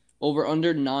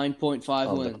 Over-under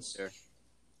 9.5 wins.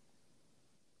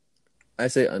 I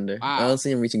say under. Wow. I don't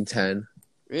see him reaching 10.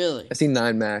 Really? I see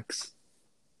 9 max.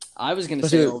 I was going to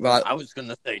say over. I was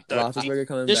gonna say 13. Roethlisberger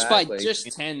coming Just back. by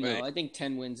just 10, though. I think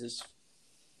 10 wins is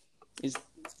the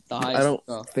highest. I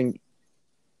don't think.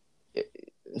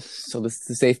 So this is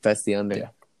the safe bet's the under. Yeah.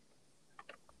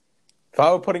 If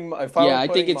I were putting I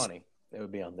money, think it's- it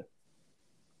would be under.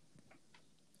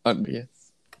 Under, yeah.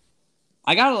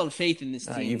 I got a lot of faith in this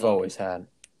team. You've though. always had.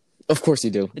 Of course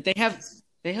you do. But they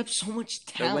have so much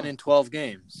They're talent. winning 12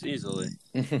 games easily.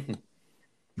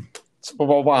 Super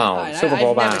Bowl bound. Right, Super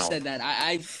Bowl I've bound. never said that.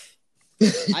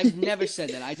 I've never said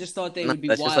that. I just thought they would be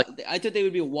That's just wild. I thought they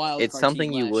would be a wild. It's card something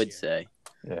team you last would year. say.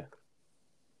 Yeah.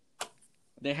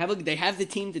 They have the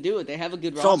team to do it. They have a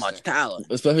good So roster. much talent.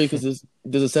 Especially because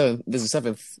there's a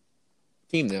seventh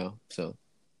team now. So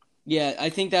Yeah,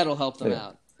 I think that'll help them Yeah.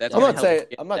 out. That's I'm gonna not help saying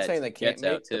get they that can't Jets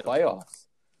make out, the too. playoffs.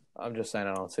 I'm just saying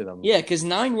I don't see them. Yeah, because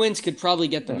 9 wins could probably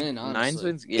get them in. Honestly. 9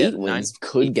 wins. Yeah, 8 wins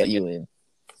could get you in.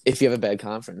 If you have a bad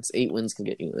conference, 8 wins can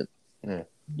get you in.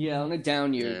 Yeah, on a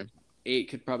down year, 8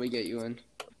 could probably get you in.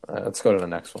 Let's go to the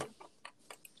next one.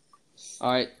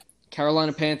 All right,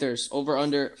 Carolina Panthers over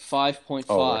under 5.5,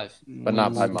 Over. But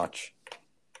not by much.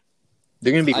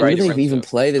 They're gonna be Who right do they around even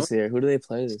play this year? Who do they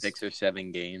play this? 6 or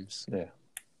 7 games. Yeah.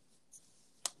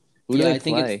 Who do Yeah, they I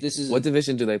think play? this is What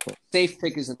division do they play? safe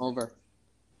pick is an over.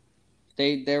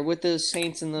 They're with the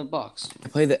Saints and the Bucks. They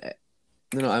play the.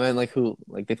 No, I meant like who?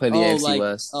 Like they play the AFC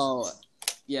West.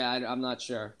 Yeah, I'm not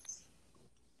sure.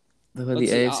 They play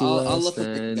Let's the see. AFC I'll West look at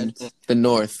the and schedule. the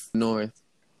North.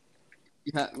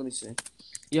 Let me see.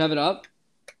 You have it up?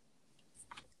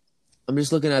 I'm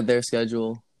just looking at their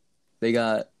schedule. They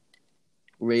got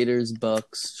Raiders,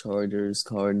 Bucks, Chargers,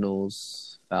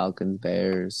 Cardinals, Falcons,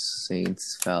 Bears,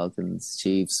 Saints, Falcons,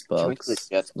 Chiefs, Bucks,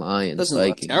 Lions, Doesn't look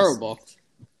Vikings, terrible.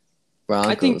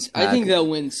 Broncos. I think they'll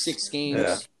win 6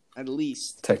 games at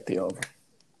least. Take the over.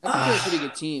 I think they're a pretty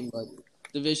good team, but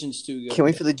division's too good. Can't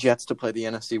wait for the Jets to play the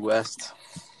NFC West.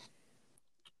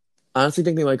 I honestly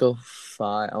think they might go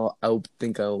 5. I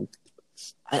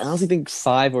honestly think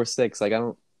 5 or 6. Like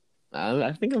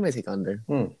I think I might take under.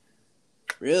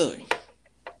 Really?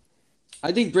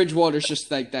 I think Bridgewater's just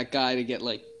like that guy to get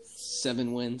like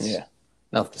 7 wins. Yeah.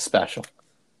 Nothing special.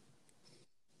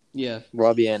 Yeah.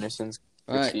 Robbie Anderson's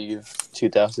All right. achieve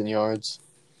 2,000 yards.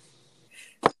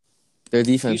 Their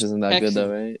defense Houston isn't that good Texans.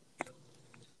 though, right?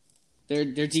 Their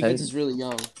defense is really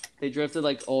young. They drafted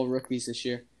like all rookies this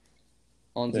year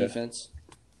on defense.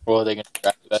 Or are they going to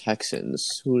draft that? Texans.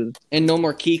 Who And no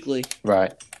more Kuechly.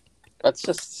 Right. That's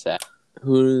just sad.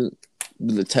 do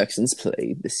the Texans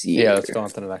play this year? Yeah, let's go on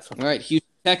to the next one. All right, Houston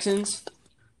Texans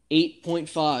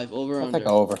 8.5 over I under. think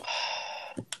over.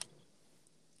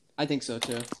 I think so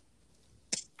too.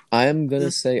 I am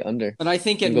gonna say under. But I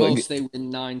think at I'm going- most they win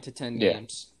 9 to 10 Yeah.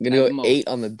 games. I'm gonna At go most. 8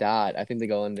 on the dot. I think they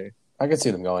go under. I could see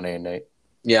them going 8-8.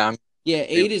 Yeah, I'm Yeah,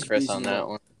 8 is Chris on that reasonable.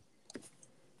 one.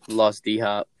 Lost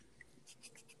D-Hop.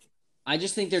 I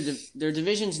just think their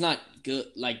division's not good,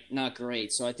 like not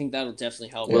great. So I think that'll definitely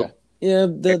help. Yeah. them.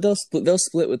 Yeah, they'll split. They'll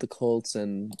split with the Colts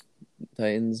and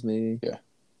Titans, maybe.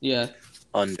 Yeah.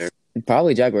 Under. And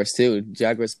probably Jaguars too.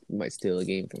 Jaguars might steal a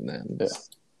game from them. Yeah.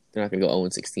 They're not gonna go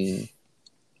 0-16.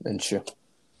 And sure.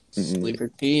 Mm-mm. Sleeper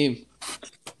team.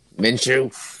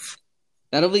 Minshew.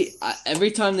 That'll be every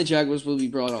time the Jaguars will be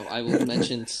brought up. I will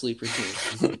mention sleeper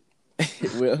team.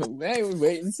 We'll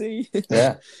wait and see.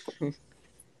 Yeah.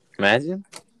 Imagine.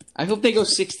 I hope they go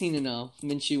 16-0.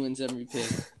 Minshew wins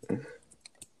MVP.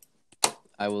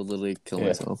 I will literally kill Yeah.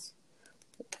 myself.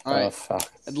 All right,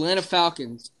 Fuck. Atlanta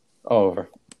Falcons Over.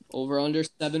 over under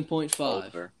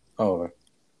 7.5. Over.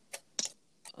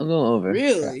 I'm going over.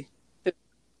 Really? What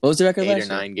was the record 8 or last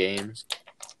year? 9 games.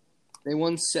 They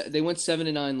went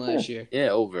 7-9 last year. Yeah,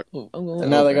 over. Oh, I'm going And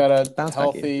now they over. got a Bounce back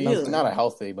healthy, game. not a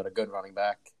healthy, but a good running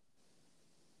back.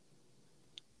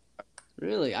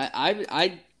 Really?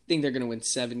 I think they're gonna win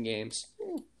 7 games.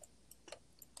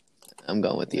 I'm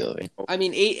going with the over. I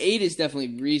mean, 8 is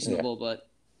definitely reasonable, but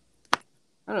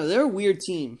I don't know. They're a weird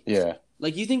team. Yeah.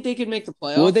 Like, you think they could make the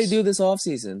playoffs? What would they do this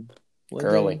offseason?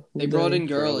 Gurley. They brought in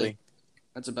Gurley. Gurley.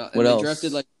 That's about. What and else?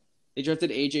 They drafted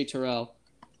AJ Terrell.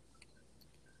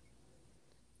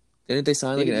 Didn't they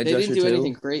sign They, like an edge they rusher didn't do too?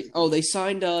 anything great. Oh, they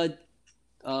signed Dante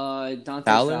Fowler?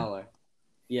 Fowler.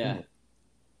 Yeah,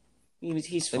 Hmm.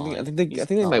 he's I fine. think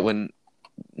they might win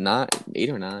 8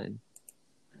 or 9.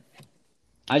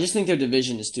 I just think their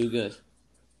division is too good.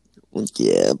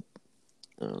 Yeah.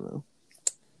 I don't know.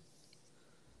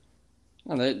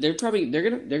 Oh, they're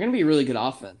gonna be a really good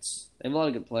offense. They have a lot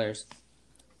of good players.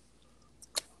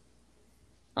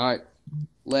 All right,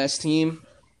 last team,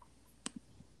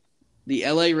 the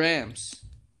LA Rams, Tough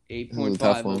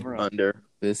 8.5 one. over. Under.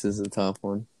 This is a tough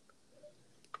one.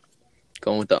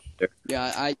 Going with the under.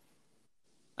 Yeah,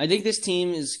 I think this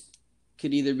team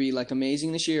could either be like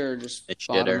amazing this year or just It's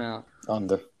bottom shitter. out.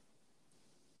 Under.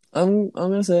 I'm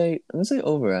gonna say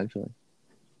over actually.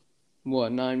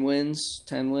 What, 9 wins,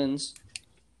 10 wins?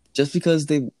 Just because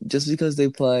they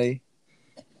play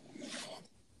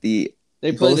the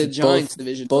They play Both- the Giants both-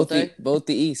 division, both don't they? both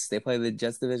the East. They play the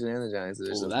Jets division and the Giants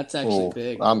division. Oh, that's actually Ooh,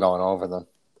 big. I'm going over then.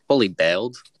 Fully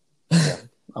bailed. I'm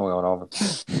going over.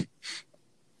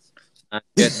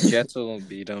 Jets will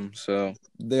beat them, so.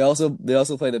 They also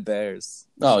play the Bears.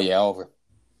 Oh yeah, over.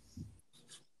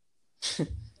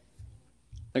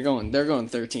 They're going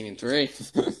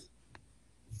 13-3.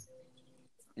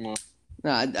 Well.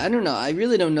 No, I don't know. I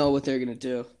really don't know what they're gonna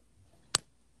do.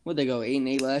 Would they go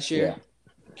 8-8 last year?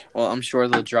 Well, I'm sure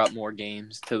they'll drop more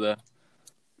games to the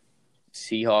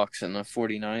Seahawks and the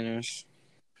 49ers.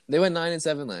 They went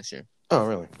 9-7 last year. Oh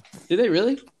really? Did they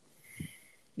really?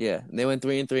 Yeah, they went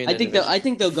 3-3. I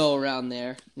think they'll go around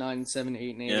there, 9-7,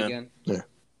 8-8 Yeah. again.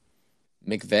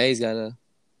 McVay's got a.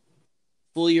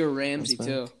 Full year Ramsey That's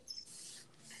too.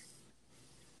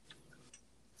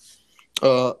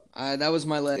 That was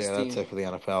my last Yeah, team. that's it for the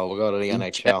NFL. We'll go to the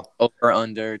NHL. Over,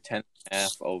 under,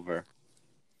 10.5, over.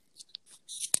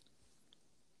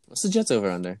 What's the Jets over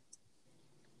under?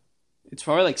 It's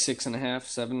probably like 6.5,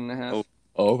 7.5. Oh.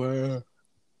 Over.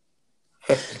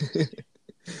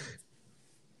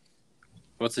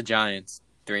 What's the Giants?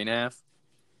 3.5?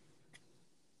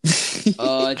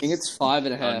 I think it's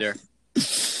 5.5. Under.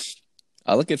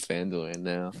 I look at FanDuel right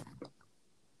now.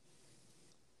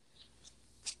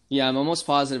 Yeah, I'm almost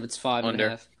positive it's 5.5.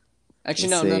 Under. Actually,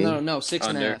 Let's no, see. 6.5.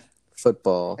 Under.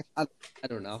 Football. I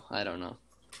don't know. I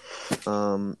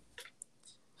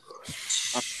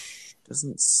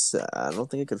don't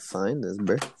think I could find this,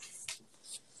 bro.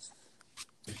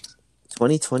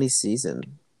 2020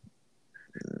 season.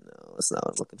 No, that's not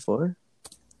what I'm looking for.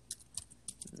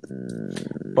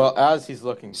 Well, as he's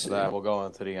looking for that, we'll go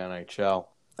into the NHL.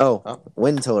 Oh,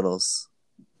 win totals.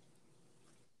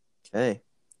 Okay.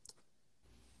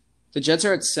 The Jets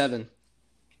are at 7.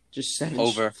 Just 7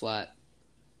 Over. flat.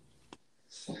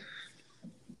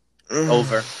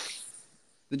 Over.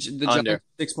 The Under.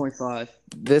 Giants 6.5.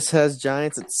 This has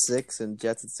Giants at 6 and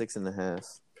Jets at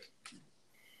 6.5.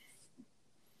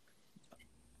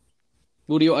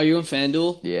 Woody, are you in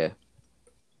FanDuel? Yeah.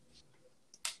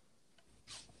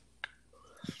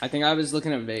 I think I was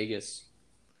looking at Vegas.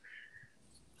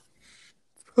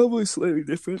 Probably slightly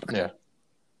different. Yeah.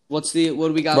 What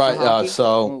do we got Right. for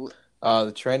hockey?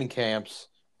 The training camps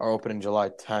are opening July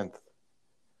 10th.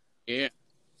 Yeah.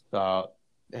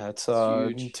 It's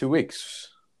Huge. in 2 weeks.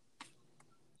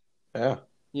 Yeah.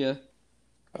 Yeah.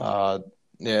 I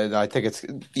think it's.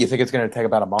 You think it's going to take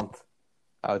about a month?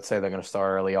 I would say they're going to start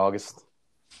early August.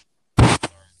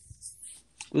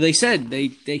 Well, they said they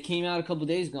came out a couple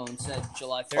days ago and said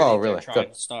July 30th. Oh, really? They're trying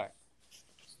Good. to start.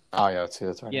 Oh yeah,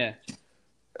 that's right. Yeah.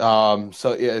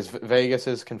 So yeah, Vegas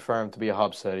is confirmed to be a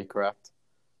hub city, correct?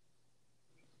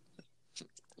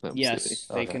 Yes.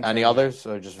 They Okay. confirmed Any that. others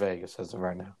or just Vegas as of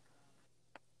right now?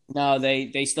 No,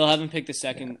 they still haven't picked the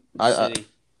second city.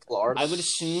 Florida. I would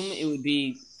assume it would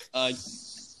be. I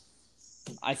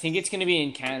think it's going to be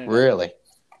in Canada. Really?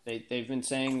 They've been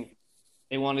saying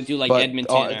they want to do like But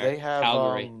Edmonton or they have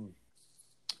Calgary.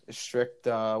 strict.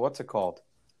 What's it called?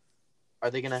 Are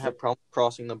they going to have problems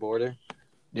crossing the border?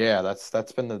 Yeah,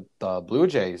 that's been the Blue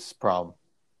Jays' problem.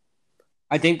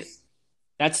 I think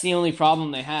that's the only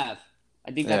problem they have.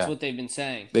 I think that's Yeah. what they've been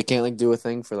saying. They can't do a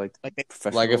thing for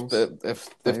professionals. Like if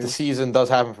the season does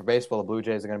happen for baseball, the Blue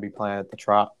Jays are going to be playing at the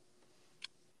Trop.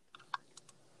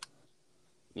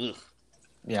 Ugh.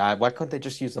 Yeah, why couldn't they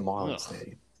just use the Marlins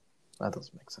Stadium? That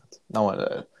doesn't make sense. No one.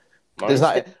 Marlins There's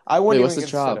not. I wouldn't what's even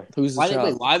the Trop? consider. Who's the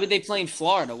Trop? Why would they play in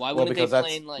Florida? Why Well, wouldn't they because that's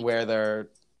play in like where they're.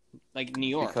 New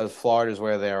York? Because Florida's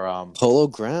where they're. Polo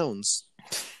Grounds.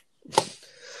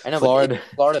 I know, Florida. but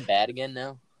is Florida bad again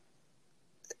now?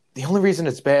 The only reason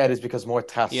it's bad is because more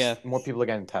tests. Yeah. More people are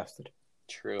getting tested.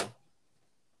 True.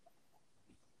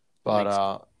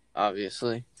 But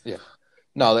Obviously. yeah.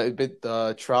 No,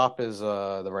 the Trop is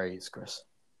the Rays, Chris.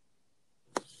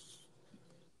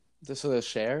 Just for the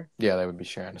share? Yeah, they would be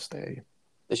sharing a stadium.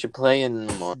 They should play in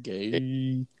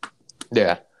Gay.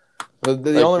 Yeah.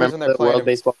 The only reason they're the playing World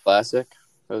Baseball Classic?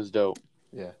 That was dope.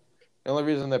 Yeah. The only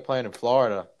reason they're playing in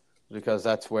Florida is because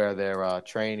that's where their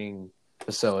training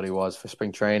facility was for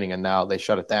spring training, and now they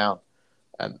shut it down,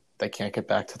 and they can't get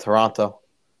back to Toronto.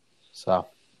 So,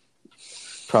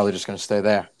 probably just going to stay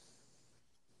there.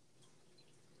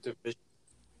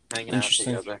 Hanging out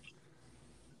Interesting. together.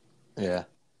 Yeah.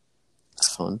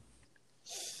 That's fun.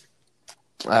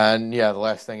 And, yeah, the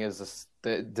last thing is,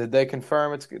 did they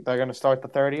confirm they're going to start the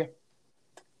 30th?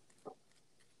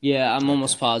 Yeah, I'm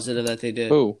almost positive that they did.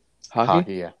 Who?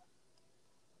 Hockey, yeah.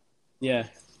 Yeah.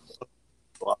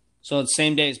 So it's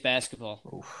same day as basketball.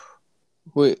 Oof.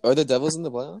 Wait, are the Devils in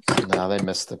the playoffs? No, they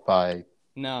missed it by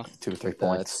No. 2 or 3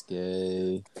 points. That's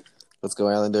gay. Let's go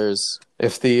Islanders.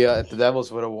 If the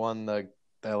Devils would have won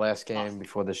their last game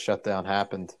before the shutdown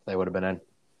happened, they would have been in.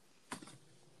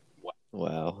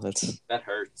 Wow, That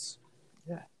hurts.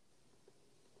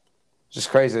 Just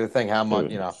crazy to think how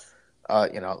much, not a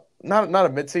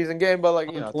midseason game, but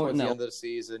towards the end of the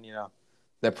season,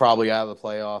 they're probably out of the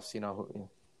playoffs.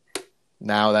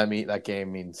 Now that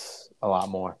game means a lot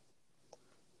more.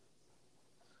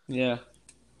 Yeah.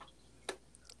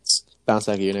 Bounce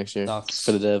back year next year Sucks.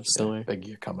 for the Devs. Don't worry. Big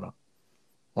year coming up.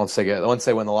 Once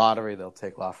they win the lottery, they'll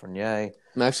take Lafreniere.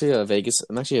 I'm actually a Vegas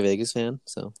fan.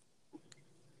 So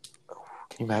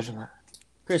Can you imagine that?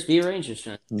 Chris, be a Rangers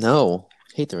fan. no,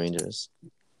 hate the Rangers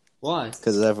Why?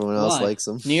 because everyone else Why? likes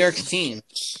them. New York's team.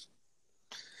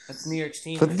 That's New York's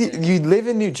team. But right there. you live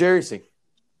in New Jersey,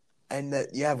 and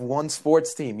you have one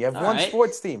sports team. You have All one right.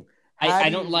 sports team. How I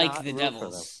do don't you like not the root for them?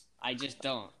 Devils. I just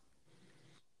don't.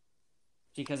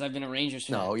 Because I've been a Rangers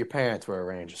fan. No, your parents were a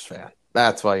Rangers fan.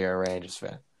 That's why you're a Rangers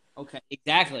fan. Okay,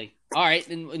 exactly. All right,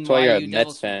 then That's why why you're are a you Mets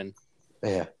Devils fan.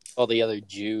 Yeah. All the other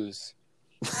Jews.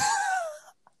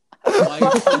 Why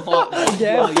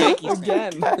are you Yankees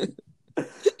fan?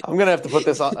 I'm gonna have to put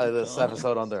this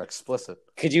episode under explicit.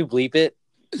 Could you bleep it?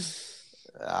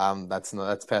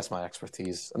 That's past my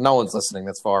expertise. No one's listening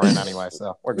this far in anyway,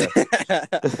 so we're good.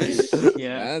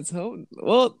 Yeah. Let's hope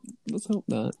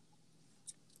not.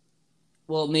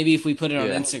 Well, maybe if we put it on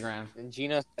Yeah. Instagram. And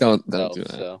Gina Don't himself, do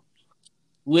that. So.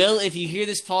 Will, if you hear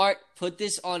this part, put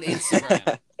this on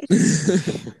Instagram.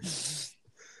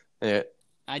 Yeah,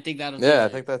 I think that'll do I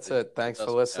it. think that's it. Thanks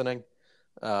for listening.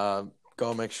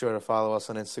 Go make sure to follow us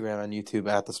on Instagram and YouTube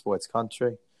at The Sports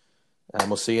Country, and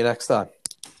we'll see you next time.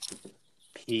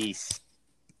 Peace.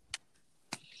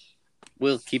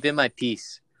 Will, keep in my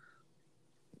peace.